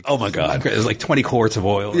things are like, oh my God, it's like 20 quarts of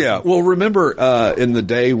oil. Yeah. Well, remember in the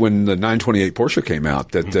day when the 928 Porsche came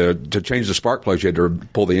out, that to change the spark plugs you had to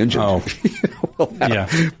pull the engine. Oh,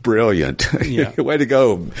 brilliant! Yeah. Way to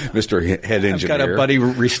go, Mr. Head Engineer. I've got a buddy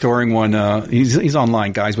restoring one. He's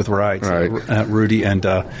online, Guys with Rides, right. Rudy, and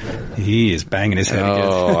he is banging his head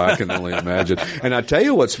against. Oh, I can only imagine. And I tell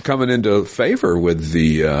you what's coming into favor with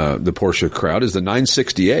the Porsche crowd is the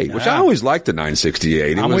 968, which I always liked the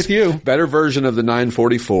 968. I'm with you. Better version of the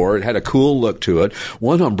 944. It had a cool look to it.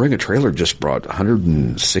 One on Bring a Trailer just brought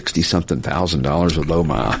 $160-something thousand with low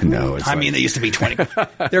mile. I know. They used to be 20.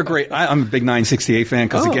 They're great. I'm a big 968 fan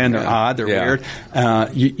because again, they're odd, they're weird.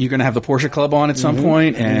 You're going to have the Porsche Club on at some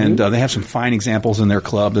point, and they have some fine examples in their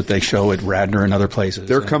club that they show at Radnor and other places.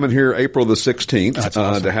 They're coming here April the 16th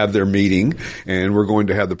awesome. To have their meeting, and we're going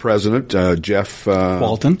to have the president, Jeff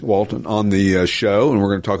Walton, on the show, and we're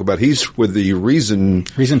going to talk about, he's with the Reason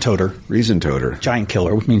Toter. Giant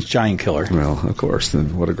Killer, which means giant killer. Well, of course,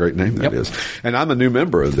 then what a great name that is. And I'm a new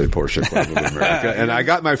member of the Porsche Club of America, and I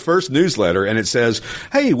got my first newsletter, and it says,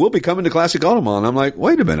 hey, we'll be coming to Classic Auto Mall. And I'm like,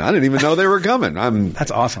 wait a minute, I didn't even know they were coming.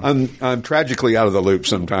 That's awesome. I'm tragically out of the loop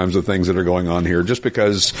sometimes of things that are going on here, just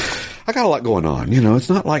because I got a lot going on. It's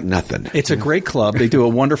not like nothing. It's a great club. They do a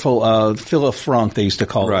wonderful Phila-Frunk, they used to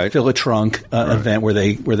call it, Phila-Trunk event where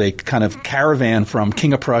they kind of caravan from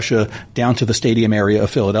King of Prussia down to the stadium area of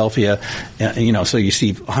Philadelphia. So you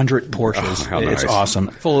see 100 Porsches. Oh, it's nice. Awesome.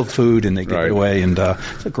 Full of food, and they give it away, and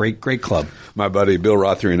it's a great club. My buddy Bill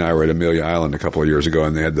Rothery and I were at Amelia Island a couple of years ago,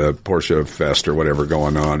 and they had the Porsche Fest or whatever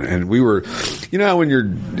going on. And we were, when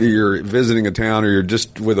you're visiting a town or you're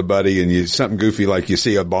just with a buddy and something goofy, like you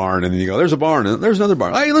see a barn and then you go, there's a barn and there's another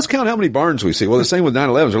barn. Hey, let's count how many barns we see. Well, the same with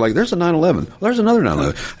 911s. They're like, there's a 911. There's another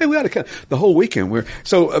 911. Hey, we got to count the whole weekend.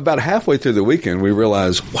 So about halfway through the weekend, and we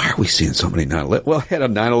realized, why are we seeing so many 911? Well, I had a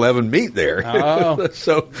 911 meet there. Oh,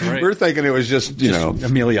 so we're thinking it was just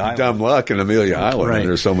Amelia Island. Dumb luck in Amelia Island. Right. And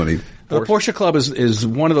there's so many. The Porsche Club is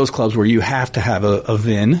one of those clubs where you have to have a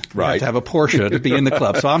VIN, you right? have to have a Porsche to be in the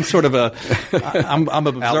club. So I'm sort of I'm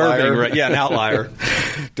observing, outlier. right? Yeah, an outlier.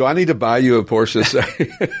 Do I need to buy you a Porsche?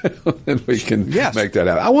 And we can make that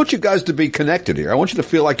happen. I want you guys to be connected here. I want you to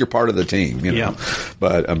feel like you're part of the team. You know? Yeah.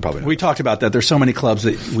 But I'm probably not. We talked about that. There's so many clubs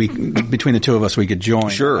that between the two of us, we could join.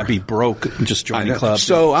 Sure. I'd be broke just joining clubs.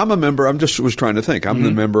 So I'm a member. Was trying to think. I'm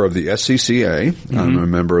the member of the SCCA. I'm a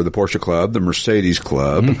member of the Porsche Club, the Mercedes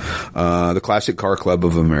Club, the Classic Car Club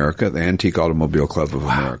of America, the Antique Automobile Club of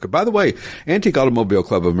America. By the way, Antique Automobile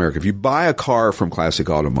Club of America, if you buy a car from Classic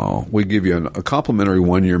Automall, we give you a complimentary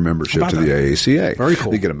 1-year membership to the AACA. Very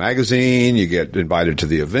cool. You get a magazine, you get invited to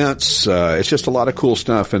the events. It's just a lot of cool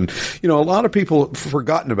stuff. And, a lot of people have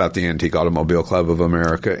forgotten about the Antique Automobile Club of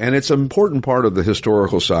America, and it's an important part of the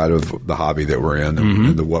historical side of the hobby that we're in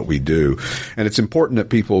and what we do. And it's important that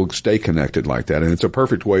people stay connected like that. And it's a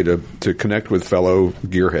perfect way to connect with fellow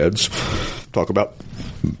gearheads. Talk about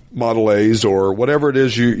Model A's or whatever it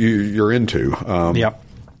is you're into. Yep.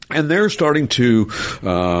 And they're starting to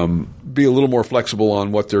be a little more flexible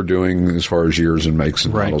on what they're doing as far as years and makes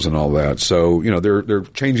and models and all that. So, they're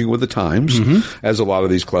changing with the times, as a lot of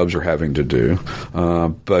these clubs are having to do.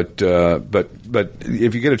 But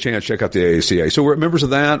if you get a chance, check out the AACA. So we're members of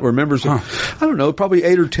that. We're members of, I don't know, probably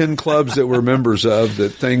 8 or 10 clubs that we're members of, we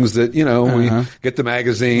get the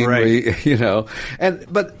magazine,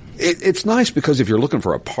 but it's nice because if you're looking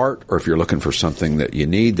for a part or if you're looking for something that you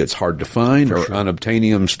need that's hard to find or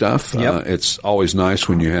unobtainium stuff, it's always nice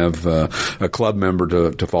when you have a club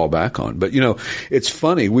member to fall back on. But, it's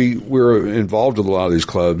funny. We're involved with a lot of these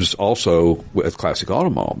clubs also with Classic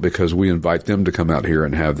Automall because we invite them to come out here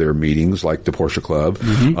and have their meetings like the Porsche Club.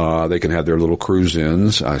 They can have their little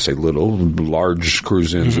cruise-ins. I say little, large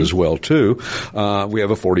cruise-ins as well, too. We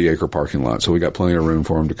have a 40-acre parking lot, so we got plenty of room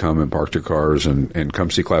for them to come and park their cars and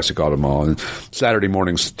come see Classic Automall. And Saturday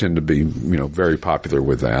mornings tend to be, very popular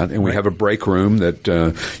with that. And we have a break room that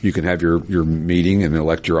you can have your meeting and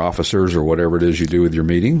elect your officers or whatever it is you do with your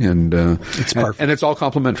meeting. And it's perfect. And it's all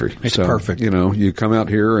complimentary. It's perfect. You come out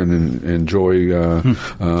here and enjoy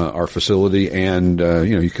our facility, and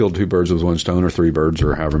you killed 2 birds with one stone, or 3 birds,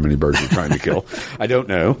 or however many birds you're trying to kill. I don't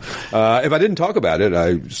know. If I didn't talk about it,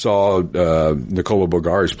 I saw Nicola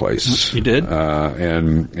Bulgari's place. You did,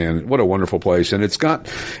 and what a wonderful place. And it's got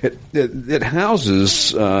it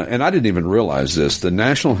houses, and I didn't even realize this, the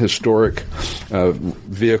National Historic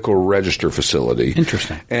Vehicle Register facility.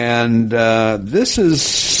 Interesting. And this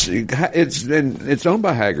is it's owned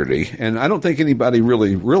by Hagerty, and I don't think anybody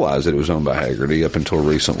really realized that it was owned by Hagerty up until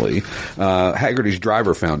recently. Hagerty's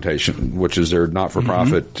Driver Foundation, which is their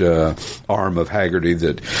not-for-profit arm of Hagerty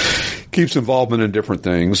that keeps involvement in different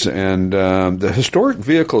things. And the Historic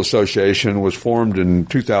Vehicle Association was formed in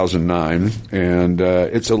 2009, and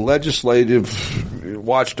it's a legislative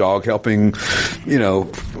watchdog helping,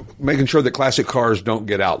 making sure that classic cars don't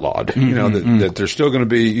get outlawed. That there's still going to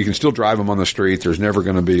be, you can still drive them on the street. There's never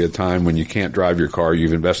going to be a time when you can't drive your car.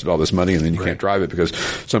 You've invested all this money and then you can't drive it because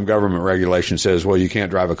some government regulation says, well, you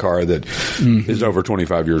can't drive a car that is over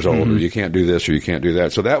 25 years old, or you can't do this or you can't do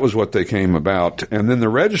that. So that was what they came about. And then the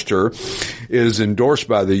register is endorsed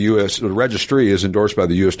by the the registry is endorsed by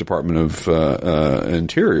the U.S. Department of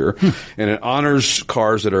Interior, and it honors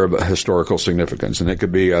cars that are of historical significance. And it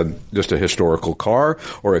could be just a historical car,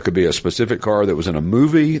 or it could be a specific car that was in a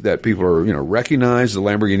movie that people are, recognize. The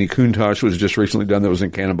Lamborghini Countach was just recently done that was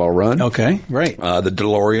in Cannonball Run. Okay, right. The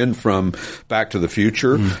DeLorean from Back to the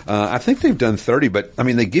Future. I think they've done 30, but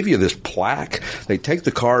they give you this plaque. They take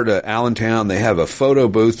the car to Allentown. They have a photo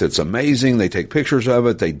booth that's amazing. They take pictures of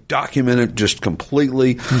it. They document it just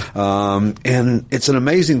completely. And it's an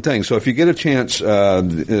amazing thing. So if you get a chance,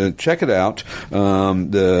 check it out.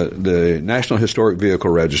 The National Historic Vehicle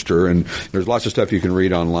Register, and there's lots of stuff you can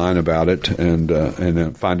read online about it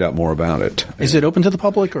and find out more about it. Is it open to the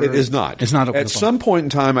public? Or? It is not. It's not open At to the some point in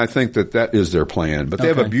time, I think that is their plan. But they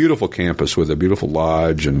have a beautiful campus with a beautiful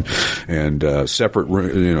lodge and separate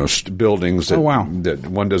buildings. That, that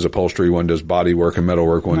one does upholstery, one does body work and metal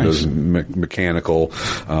work, one does mechanical,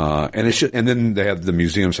 and then they have the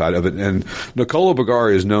museum side of it. And Nicola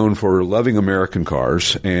Bulgari is known for loving American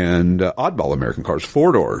cars and oddball American cars,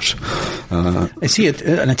 4 doors. Is he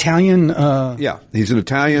an Italian? Yeah, he's an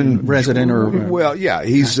Italian resident, or well, yeah,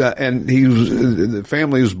 he's and the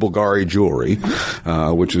family was Bulgari Jewelry,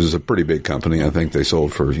 which is a pretty big company. I think they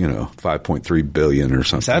sold for $5.3 billion or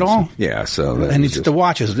something. Is that all? Yeah. So and it's the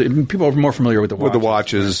watches. People are more familiar with the watches. With the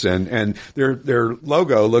watches, and their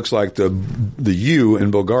logo looks like the U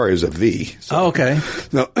in Bulgaria is a V. So, okay.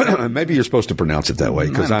 No, maybe you're supposed to pronounce it that way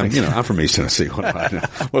because I'm from East Tennessee. What do I know?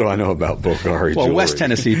 What do I know about Bulgari Well, Jewelry? West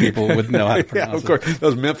Tennessee people would know how to pronounce yeah, of course.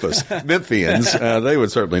 Those Memphians, they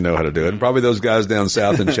would certainly know how to do it. And probably those guys down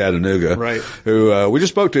south in Chattanooga, right? Who we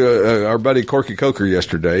just spoke to our buddy Corky Coker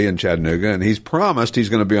yesterday in Chattanooga, and he's promised he's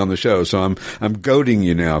going to be on the show. So I'm goading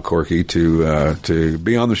you now, Corky, to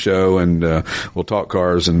be on the show, and we'll talk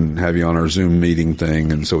cars and have you on our Zoom meeting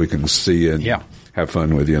thing, and so we can see you and have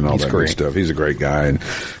fun with you and all that good stuff. He's a great guy and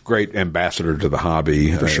great ambassador to the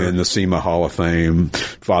hobby. For sure. In the SEMA Hall of Fame.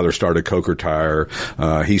 Father started Coker Tire.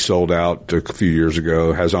 He sold out a few years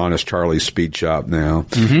ago, has Honest Charlie's Speed Shop now,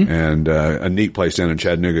 and a neat place down in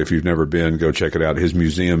Chattanooga. If you've never been, go check it out. His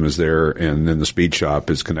museum is there, and then the Speed Shop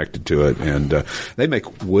is connected to it, and they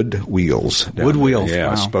make wood wheels. Wood wheels.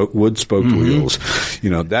 Yeah, wow. Wood spoked wheels.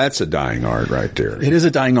 That's a dying art right there. It is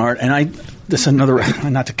a dying art, and this is another,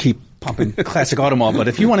 not to keep pumping Classic Automall, but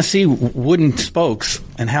if you want to see wooden spokes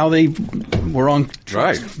and how they were on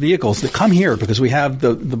vehicles, come here because we have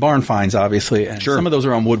the barn finds, obviously, and some of those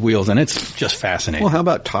are on wood wheels, and it's just fascinating. Well, how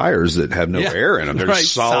about tires that have no air in them? They're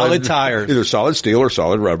solid tires. Either solid steel or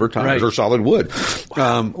solid rubber tires or solid wood,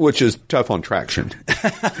 which is tough on traction.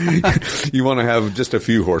 You want to have just a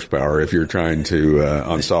few horsepower if you're trying to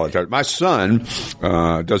on solid tires. My son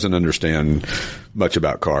doesn't understand much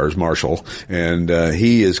about cars, Marshall, and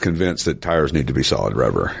he is convinced that tires need to be solid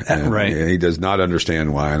rubber. And he does not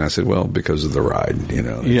understand why. And I said, well, because of the ride,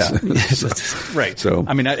 right. So,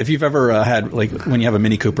 I mean, if you've ever had, like, when you have a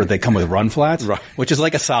Mini Cooper, they come with run flats, which is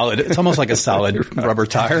like it's almost like a solid rubber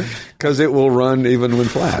tire. Because it will run even when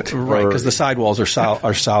flat. Right, because the sidewalls are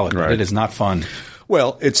solid. But it is not fun.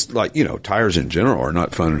 Well, it's like, tires in general are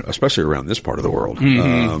not fun, especially around this part of the world.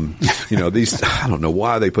 These, I don't know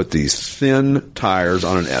why they put these thin tires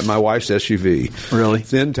on my wife's SUV. Really?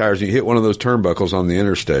 Thin tires. You hit one of those turnbuckles on the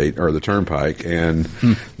interstate or the turnpike, and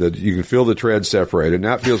you can feel the tread separated.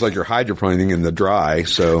 Now it feels like you're hydroplaning in the dry.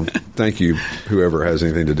 So thank you, whoever has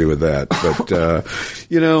anything to do with that. But,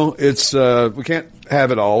 it's, we can't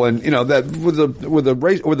have it all. And, that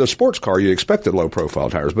with a sports car, you expect the low profile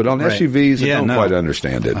tires, but on SUVs, I don't quite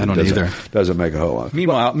understand it. I don't either. Doesn't make a whole lot.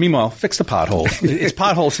 Meanwhile, fix the potholes. It's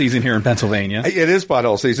pothole season here in Pennsylvania. It is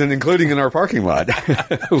pothole season, including in our parking lot.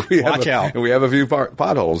 Watch out. We have a few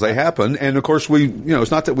potholes. They happen. And of course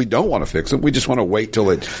it's not that we don't want to fix them. We just want to wait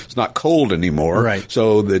till it's not cold anymore. Right.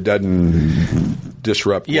 So that it doesn't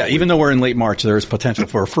disrupt. Yeah. Even though we're in late March, there is potential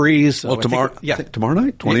for a freeze. So tomorrow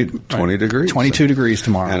night, 20 degrees. 22 degrees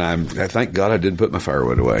tomorrow. And I thank God I didn't put my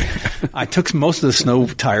firewood away. I took most of the snow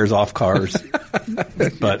tires off cars,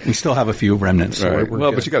 but we still have a few remnants. So right.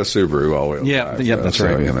 we're but you got a Subaru all-wheel drive. Yeah, that's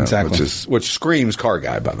right. Exactly. Which screams car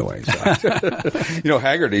guy, by the way. So.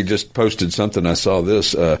 Haggerty just posted something. I saw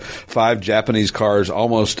this. 5 Japanese cars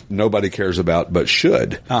almost nobody cares about, but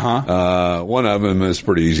should. One of them is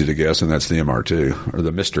pretty easy to guess, and that's the MR2 or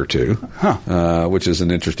the Mr. 2, which is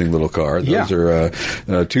an interesting little car. Those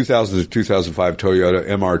are 2000 to 2005 Toyota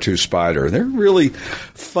MR2 Spider. They're really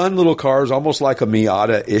fun little cars, almost like a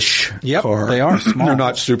Miata-ish car. They are small. They're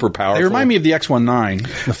not super powerful. They remind me of the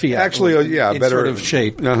X19, the Fiat. Actually, better sort of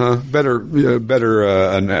shape. Better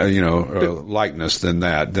likeness than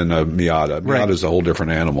that, than a Miata. Miata's a whole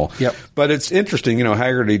different animal. Yep. But it's interesting,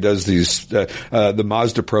 Haggerty does these, the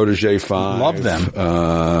Mazda Protege 5. Love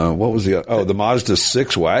them. What was the Mazda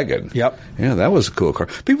 6 wagon. Yep. Yeah, that was a cool car.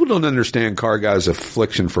 People don't understand car guys'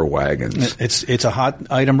 affliction for wagons. It's a hot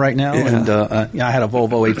item right now, and I had a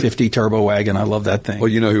Volvo 850 turbo wagon. I love that thing. Well,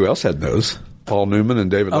 you know who else had those? Paul Newman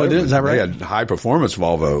and David Letterman. Is that right? They had high-performance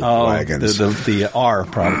Volvo wagons. The R,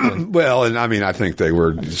 probably. Well, and I mean, I think they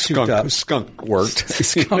were skunk worked.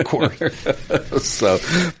 Skunk worked. So,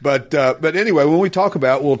 but anyway, when we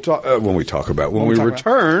return, we'll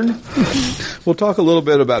talk a little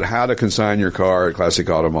bit about how to consign your car at Classic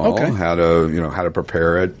Automall, how to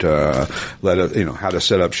prepare it, how to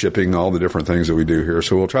set up shipping, all the different things that we do here.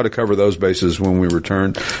 So we'll try to cover those bases when we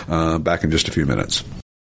return, back in just a few minutes.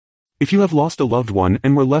 If you have lost a loved one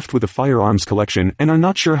and were left with a firearms collection and are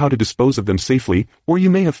not sure how to dispose of them safely, or you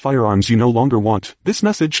may have firearms you no longer want, this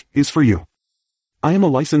message is for you. I am a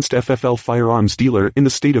licensed FFL firearms dealer in the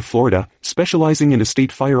state of Florida, specializing in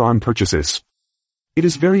estate firearm purchases. It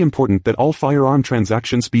is very important that all firearm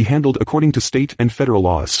transactions be handled according to state and federal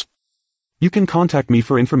laws. You can contact me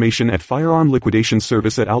for information at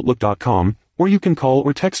firearmliquidationservice@outlook.com, or you can call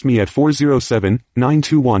or text me at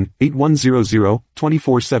 407-921-8100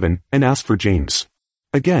 24/7 and ask for James.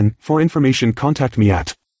 Again, for information contact me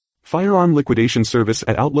at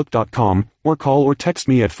firearmliquidationservice@outlook.com or call or text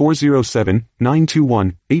me at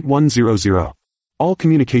 407-921-8100. All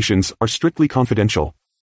communications are strictly confidential.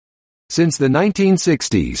 Since the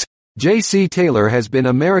 1960s, J.C. Taylor has been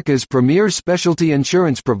America's premier specialty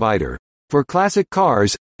insurance provider for classic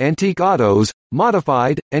cars, antique autos,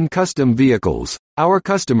 modified, and custom vehicles. Our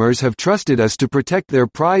customers have trusted us to protect their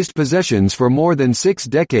prized possessions for more than 6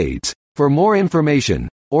 decades. For more information,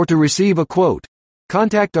 or to receive a quote,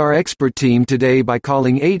 contact our expert team today by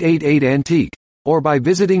calling 888-ANTIQUE, or by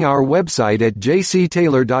visiting our website at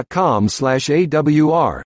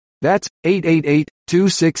jctaylor.com/AWR. That's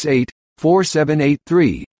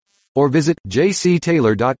 888-268-4783. Or visit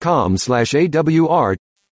jctaylor.com/AWR.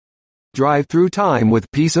 Drive through time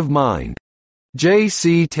with peace of mind.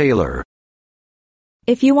 J.C. Taylor.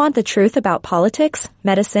 If you want the truth about politics,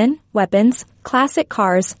 medicine, weapons, classic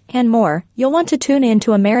cars, and more, you'll want to tune in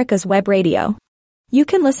to America's Web Radio. You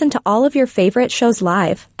can listen to all of your favorite shows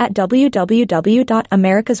live at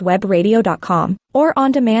www.americaswebradio.com or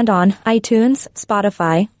on demand on iTunes,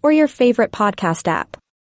 Spotify, or your favorite podcast app.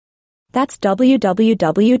 That's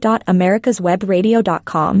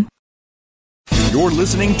www.americaswebradio.com. You're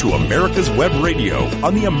listening to America's Web Radio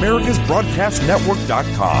on the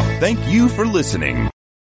AmericasBroadcastNetwork.com. Thank you for listening.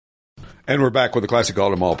 And we're back with the Classic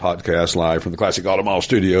Auto Mall podcast live from the Classic Auto Mall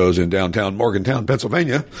studios in downtown Morgantown,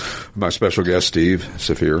 Pennsylvania. My special guest, Steve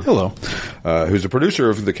Saphir. Hello. Who's the producer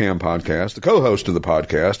of the CAM podcast, the co-host of the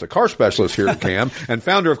podcast, a car specialist here at CAM, and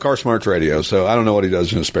founder of Car Smarts Radio. So I don't know what he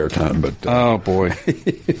does in his spare time, but... oh, boy.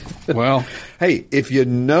 Well... Hey, if you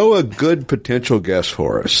know a good potential guest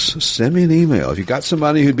for us, send me an email. If you got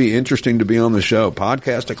somebody who'd be interesting to be on the show,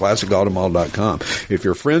 podcast@classicautomall.com. If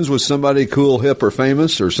you're friends with somebody cool, hip, or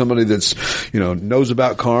famous, or somebody that's, knows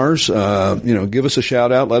about cars, give us a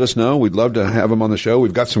shout out. Let us know. We'd love to have them on the show.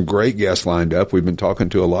 We've got some great guests lined up. We've been talking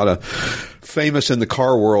to a lot of famous in the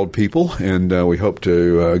car world people, and we hope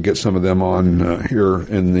to get some of them on here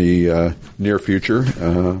in the near future.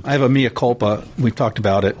 I have a mea culpa. We talked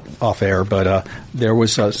about it off air, but there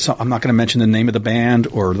was I'm not going to mention the name of the band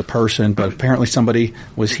or the person, but apparently somebody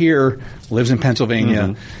was here, lives in Pennsylvania.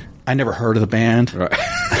 Mm-hmm. I never heard of the band. Right.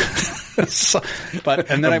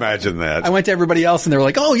 And then imagine that. I went to everybody else, and they were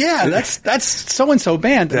like, "Oh yeah, that's so and so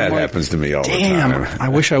band." That happens to me all the time. Damn, I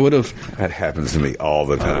wish I would have. That happens to me all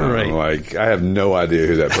the time. Right. Like, I have no idea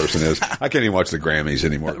who that person is. I can't even watch the Grammys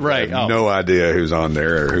anymore. Right. I have no idea who's on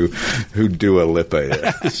there or who Dua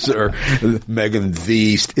Lipa is or Megan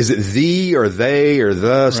Thee. Is it the or they or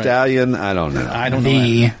the Stallion? I don't know. I don't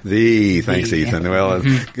know. Thanks, Ethan. Well,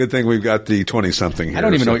 good thing we've got the 20-something here. I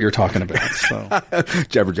don't even know what you're talking about. So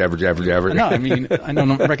jabber. No, I mean, I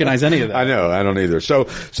don't recognize any of that. I know, I don't either. So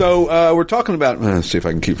we're talking about, let's see if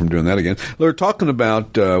I can keep from doing that again. We're talking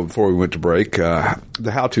about, before we went to break,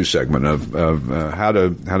 the how-to segment of how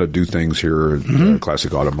to do things here at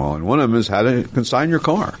Classic Auto Mall. And one of them is how to consign your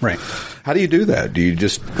car. Right. How do you do that? Do you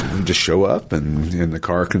just show up and the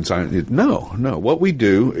car consign it? No. What we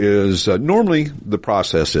do is, normally the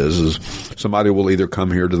process is somebody will either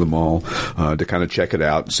come here to the mall, to kind of check it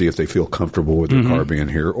out and see if they feel comfortable with their car being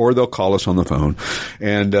here, or they'll call us on the phone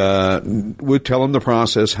and, we'll tell them the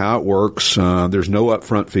process, how it works. There's no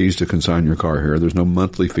upfront fees to consign your car here. There's no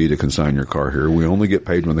monthly fee to consign your car here. We only get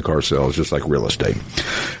paid when the car sells, just like real estate.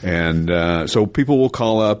 And, so people will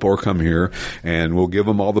call up or come here and we'll give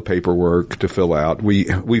them all the paperwork to fill out.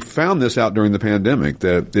 We found this out during the pandemic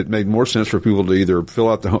that it made more sense for people to either fill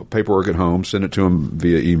out the paperwork at home, send it to them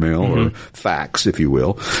via email or fax, if you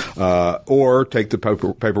will, or take the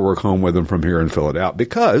paperwork home with them from here and fill it out.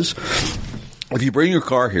 Because if you bring your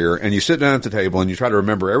car here and you sit down at the table and you try to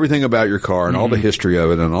remember everything about your car and all the history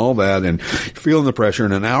of it and all that and feeling the pressure,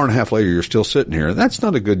 and an hour and a half later you're still sitting here, that's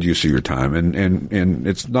not a good use of your time, and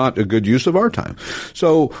it's not a good use of our time.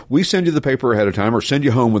 So we send you the paper ahead of time or send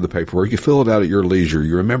you home with the paperwork. You fill it out at your leisure.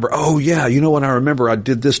 You remember, oh yeah, you know what, I remember I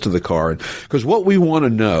did this to the car. Because what we want to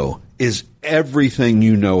know is everything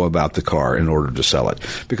you know about the car in order to sell it.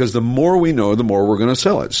 Because the more we know, the more we're going to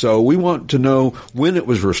sell it. So we want to know when it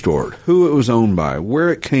was restored, who it was owned by,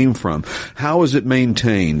 where it came from, how is it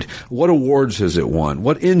maintained, what awards has it won,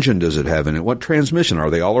 what engine does it have in it, what transmission, are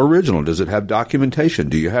they all original, does it have documentation,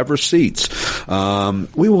 do you have receipts?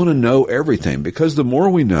 We want to know everything, because the more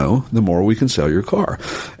we know, the more we can sell your car.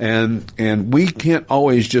 And we can't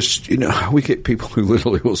always just, we get people who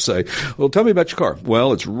literally will say, well, tell me about your car.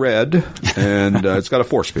 Well, it's red and it's got a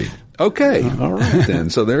 4-speed. Okay. All right then.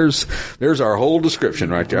 So there's our whole description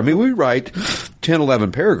right there. I mean, we write 10,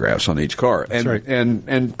 11 paragraphs on each car. And, right.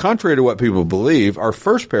 and contrary to what people believe, our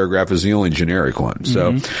first paragraph is the only generic one.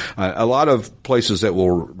 So a lot of places that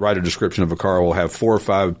will write a description of a car will have 4 or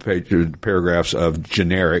 5 paragraphs of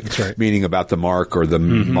generic, right. meaning about the mark or the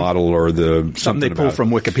model or the something they pull from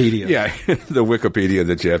Wikipedia. Yeah, the Wikipedia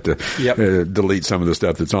that you have to delete some of the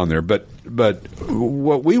stuff that's on there. But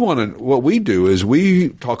what we do is we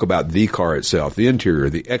talk about the car itself, the interior,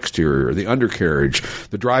 the exterior, the undercarriage,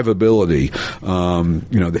 the drivability,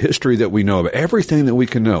 the history that we know of, everything that we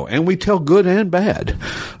can know, and we tell good and bad.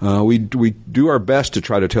 We do our best to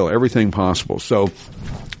try to tell everything possible. So.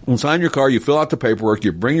 We'll sign your car, you fill out the paperwork,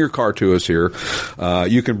 you bring your car to us here.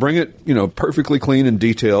 You can bring it, perfectly clean and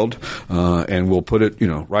detailed, and we'll put it,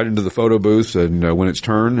 right into the photo booth and when it's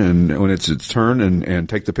turn and when it's its turn and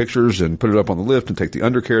take the pictures and put it up on the lift and take the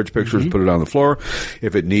undercarriage pictures and put it on the floor.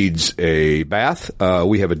 If it needs a bath,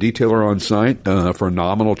 we have a detailer on site, for a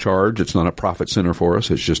nominal charge. It's not a profit center for us.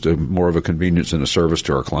 It's just more of a convenience and a service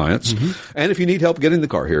to our clients. And if you need help getting the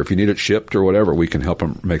car here, if you need it shipped or whatever, we can help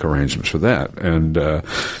them make arrangements for that. And,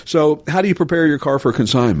 so how do you prepare your car for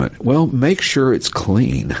consignment? Well, make sure it's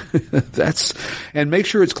clean. And make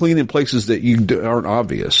sure it's clean in places that aren't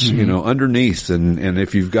obvious, underneath. And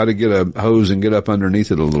if you've got to get a hose and get up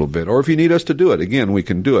underneath it a little bit, or if you need us to do it, again, we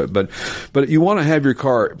can do it. But you want to have your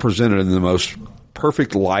car presented in the most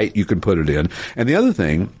perfect light you can put it in. And the other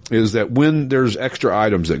thing is that when there's extra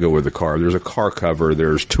items that go with the car, there's a car cover,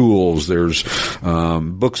 there's tools, there's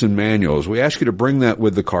books and manuals. We ask you to bring that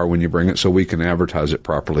with the car when you bring it so we can advertise it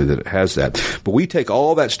properly that it has that. But we take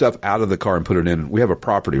all that stuff out of the car and put it in. We have a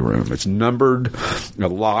property room. It's numbered,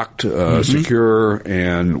 locked, secure,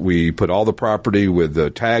 and we put all the property with the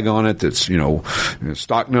tag on it that's,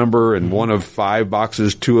 stock number and 1 of 5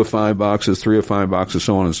 boxes, 2 of 5 boxes, 3 of 5 boxes,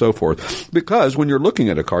 so on and so forth. Because when you're looking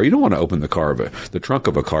at a car, you don't want to open the trunk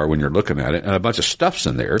of a car when you're looking at it, and a bunch of stuff's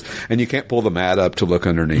in there, and you can't pull the mat up to look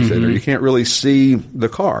underneath it, or you can't really see the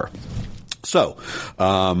car. So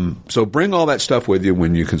bring all that stuff with you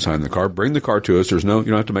when you consign the car. Bring the car to us. You don't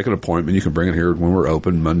have to make an appointment. You can bring it here when we're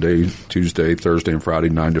open Monday, Tuesday, Thursday, and Friday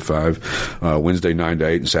 9 to 5, Wednesday 9 to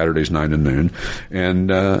 8, and Saturdays 9 to noon. And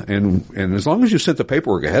as long as you sent the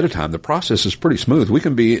paperwork ahead of time, the process is pretty smooth. You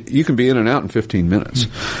can be in and out in 15 minutes.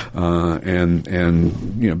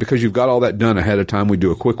 Because you've got all that done ahead of time, we do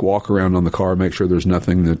a quick walk around on the car, make sure there's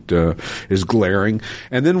nothing that is glaring.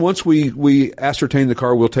 And then once we ascertain the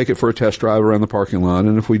car, we'll take it for a test drive around the parking lot,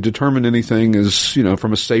 and if we determine anything is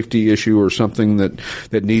from a safety issue or something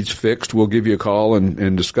that needs fixed, we'll give you a call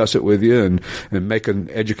and discuss it with you and make an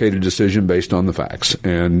educated decision based on the facts.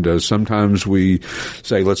 And sometimes we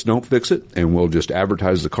say let's don't fix it, and we'll just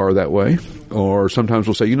advertise the car that way. Or sometimes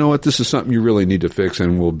we'll say, this is something you really need to fix,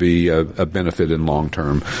 and will be a benefit in long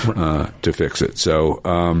term to fix it. So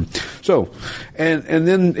and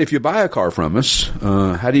then if you buy a car from us,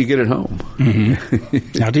 how do you get it home?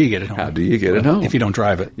 How do you get it home? How do you get it home? If you don't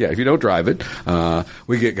drive it. Yeah, if you don't drive it.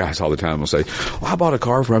 We get guys all the time who say, I bought a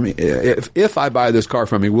car from you. If I buy this car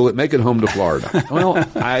from you, will it make it home to Florida? Well,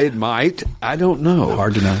 it might. I don't know.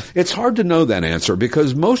 Hard to know. It's hard to know that answer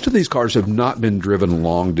because most of these cars have not been driven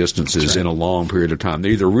long distances in a long period of time.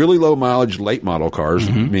 They're either really low mileage, late model cars,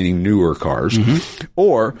 meaning newer cars,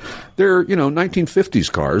 or they're,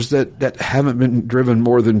 1950s cars that haven't been driven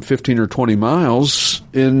more than 15 or 20 miles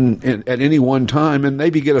at any one time, and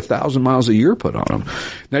maybe get 1,000 miles a year put on them.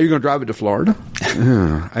 Now you're going to drive it to Florida?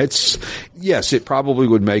 Yes, it probably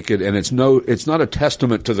would make it, and it's not a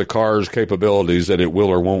testament to the car's capabilities that it will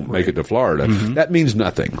or won't make it to Florida. That means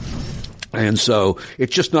nothing. And so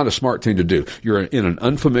it's just not a smart thing to do. You're in an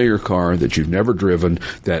unfamiliar car that you've never driven,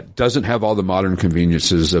 that doesn't have all the modern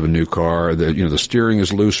conveniences of a new car. The steering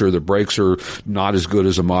is looser, the brakes are not as good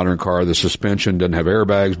as a modern car, the suspension doesn't have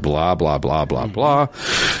airbags, blah, blah, blah, blah, blah.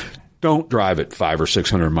 Don't drive it 500 or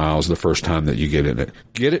 600 miles the first time that you get in it.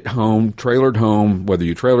 Get it home, trailered home, whether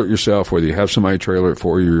you trailer it yourself, whether you have somebody trailer it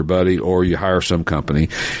for you, your buddy, or you hire some company,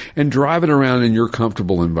 and drive it around in your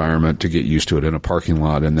comfortable environment to get used to it in a parking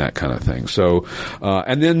lot and that kind of thing. So,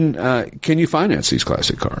 and then, can you finance these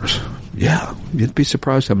classic cars? Yeah. You'd be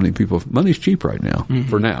surprised how many people, money's cheap right now,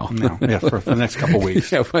 for now. No. Yeah, for the next couple of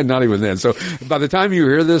weeks. Yeah, not even then. So by the time you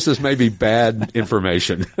hear this may be bad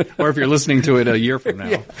information. Or if you're listening to it a year from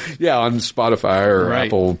now. Yeah, on Spotify or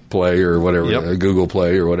Apple Play or whatever, Google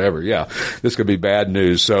Play or whatever. Yeah, this could be bad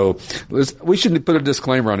news. So we should put a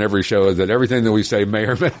disclaimer on every show that everything that we say may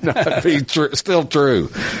or may not be still true.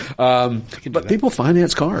 But people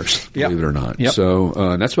finance cars, believe it or not.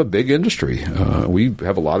 So that's a big industry. We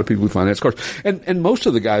have a lot of people who finance cars. And most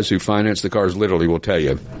of the guys who finance the cars literally will tell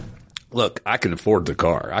you, look, I can afford the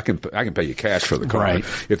car. I can pay you cash for the car. Right.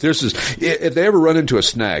 If they ever run into a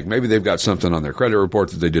snag, maybe they've got something on their credit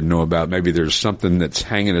report that they didn't know about. Maybe there's something that's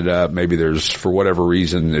hanging it up. Maybe there's, for whatever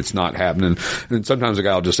reason, it's not happening. And sometimes the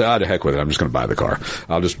guy will just say, to heck with it. I'm just going to buy the car.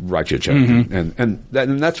 I'll just write you a check. And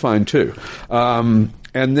that's fine too.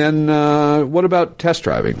 And then, what about test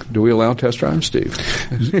driving? Do we allow test driving, Steve?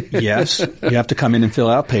 Yes. You have to come in and fill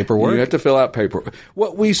out paperwork. You have to fill out paperwork.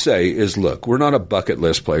 What we say is, look, we're not a bucket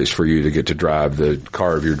list place for you to get to drive the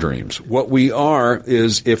car of your dreams. What we are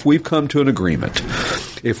is, if we've come to an agreement,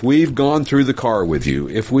 if we've gone through the car with you,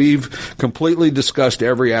 if we've completely discussed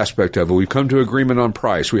every aspect of it, we've come to agreement on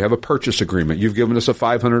price, we have a purchase agreement, you've given us a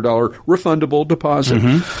 $500 refundable deposit,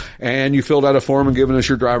 and you filled out a form and given us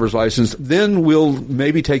your driver's license, then we'll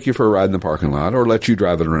maybe take you for a ride in the parking lot or let you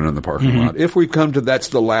drive it around in the parking lot. If we've come to that's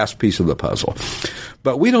the last piece of the puzzle.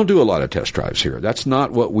 But we don't do a lot of test drives here. That's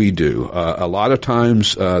not what we do. A lot of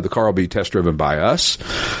times, the car will be test driven by us,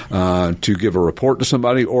 to give a report to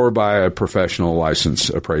somebody, or by a professional license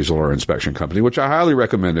appraisal or inspection company, which I highly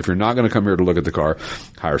recommend. If you're not going to come here to look at the car,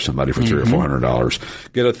 hire somebody for $300 or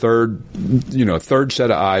 $400. Get a third set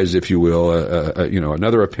of eyes, if you will,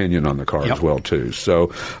 another opinion on the car as well too.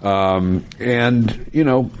 So,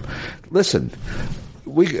 listen,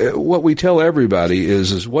 what we tell everybody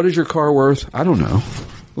is what is your car worth? I don't know.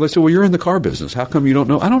 Well, they say, well, you're in the car business. How come you don't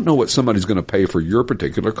know? I don't know what somebody's going to pay for your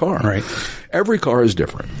particular car. Right. Every car is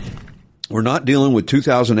different. We're not dealing with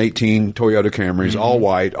 2018 Toyota Camrys, all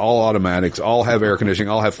white, all automatics, all have air conditioning,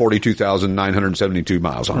 all have 42,972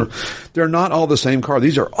 miles on them. They're not all the same car.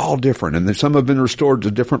 These are all different, and some have been restored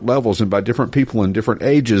to different levels and by different people in different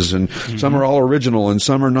ages, and some are all original and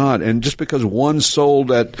some are not. And just because one's sold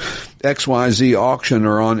at XYZ auction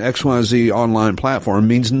or on XYZ online platform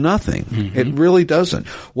means nothing. It really doesn't.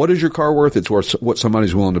 What is your car worth? It's worth what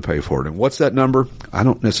somebody's willing to pay for it. And what's that number? I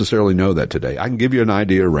don't necessarily know that today. I can give you an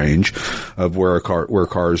idea range of where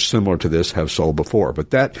cars similar to this have sold before,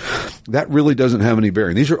 but that really doesn't have any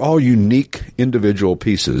bearing. These are all unique individual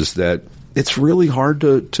pieces that it's really hard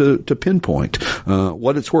to pinpoint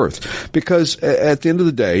what it's worth, because at the end of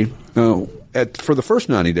the day, for the first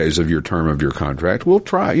 90 days of your term of your contract, we'll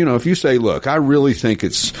try. If you say, look, we think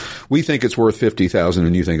it's worth $50,000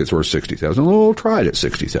 and you think it's worth $60,000, we'll try it at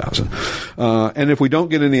 $60,000. And if we don't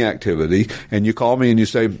get any activity and you call me and you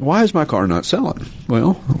say, why is my car not selling?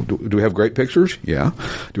 Well, do we have great pictures? Yeah.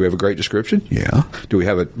 Do we have a great description? Yeah. Do we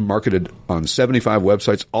have it marketed on 75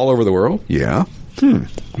 websites all over the world? Yeah.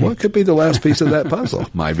 What could be the last piece of that puzzle?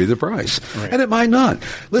 Might be the price. Right. And it might not.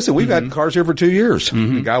 Listen, we've had cars here for 2 years.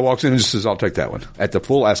 The guy walks in and just says, I'll take that one at the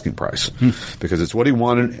full asking price because it's what he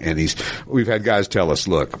wanted. And we've had guys tell us,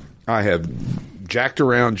 look, I have jacked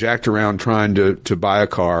around trying to buy a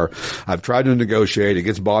car. I've tried to negotiate. It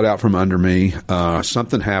gets bought out from under me.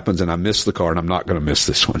 Something happens and I miss the car, and I'm not going to miss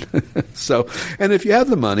this one. And if you have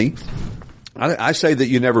the money, I say that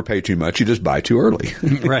you never pay too much. You just buy too early.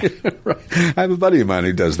 Right. Right. I have a buddy of mine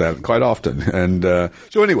who does that quite often. And,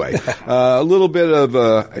 so anyway, a little bit of,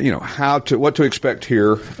 what to expect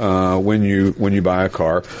here, when you buy a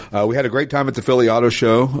car. We had a great time at the Philly Auto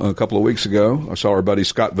Show a couple of weeks ago. I saw our buddy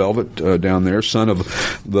Scott Velvet, down there, son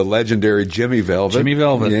of the legendary Jimmy Velvet. Jimmy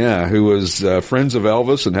Velvet. Yeah, who was, friends of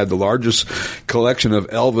Elvis and had the largest collection of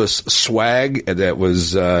Elvis swag that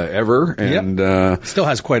was, ever. And, still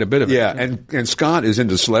has quite a bit of it. Yeah. And Scott is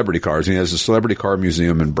into celebrity cars. He has a celebrity car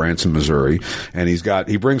museum in Branson, Missouri, and he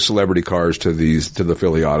brings celebrity cars to the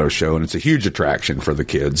Philly Auto Show, and it's a huge attraction for the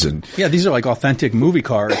kids. And yeah, these are like authentic movie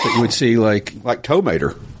cars that you would see like Tow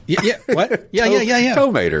Mater. Yeah. What? Yeah.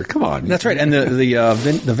 Tow Mater. Come on. That's right. And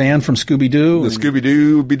the van from Scooby-Doo. The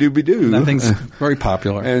Scooby-Doo, be-doo-be-doo. That thing's very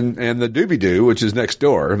popular. And the Doobie-Doo, which is next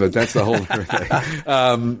door, but that's the whole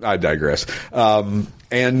thing. I digress.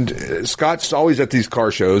 And Scott's always at these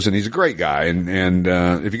car shows, and he's a great guy. And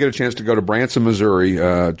if you get a chance to go to Branson, Missouri,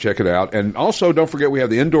 check it out. And also, don't forget, we have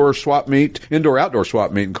the indoor-outdoor swap meet in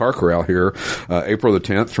Car Corral here, April the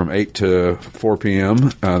 10th from 8 to 4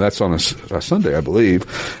 p.m. That's on a Sunday, I believe.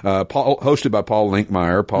 Hosted by Paul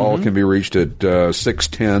Linkmeyer. Paul can be reached at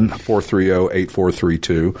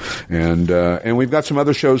 610-430-8432. And we've got some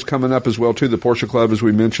other shows coming up as well, too. The Porsche Club, as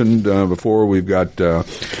we mentioned before. We've got,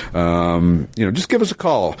 just give us a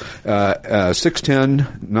call.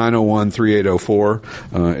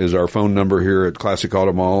 610-901-3804 is our phone number here at Classic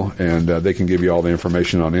Auto Mall, and they can give you all the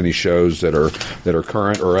information on any shows that are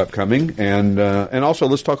current or upcoming. And also,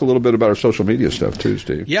 let's talk a little bit about our social media stuff too,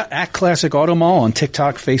 Steve. Yeah, at Classic Auto Mall on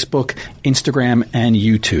TikTok, Facebook, Instagram, and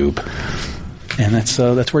YouTube. And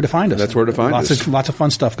that's where to find us. That's where to find us. Lots of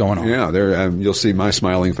fun stuff going on. Yeah, there you'll see my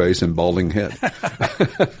smiling face and balding head.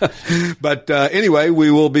 But anyway,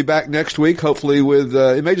 we will be back next week, hopefully with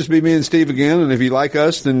it may just be me and Steve again. And if you like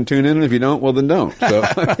us, then tune in, and if you don't, well then don't. So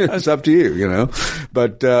it's up to you, you know.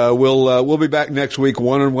 But we'll be back next week,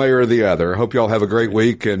 one way or the other. Hope y'all have a great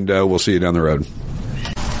week, and we'll see you down the road.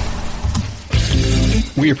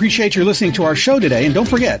 We appreciate your listening to our show today, and don't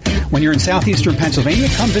forget, when you're in southeastern Pennsylvania,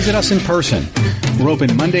 come visit us in person. We're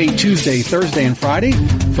open Monday, Tuesday, Thursday, and Friday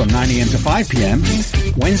from 9 a.m. to 5 p.m.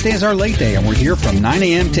 Wednesday is our late day, and we're here from 9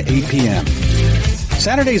 a.m. to 8 p.m.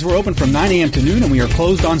 Saturdays we're open from 9 a.m. to noon, and we are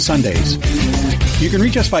closed on Sundays. You can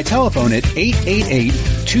reach us by telephone at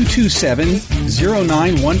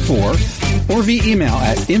 888-227-0914 or via email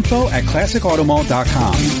at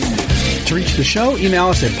info@classicautomall.com. To reach the show, email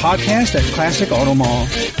us at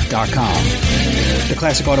podcast@classicautomall.com. The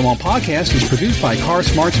Classic Auto Mall podcast is produced by Car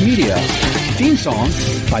Smarts Media. Theme song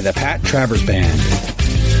by the Pat Travers Band.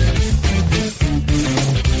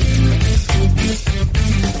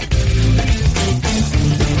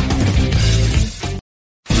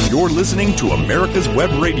 You're listening to America's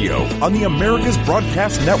Web Radio on the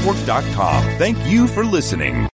AmericasBroadcastNetwork.com. Thank you for listening.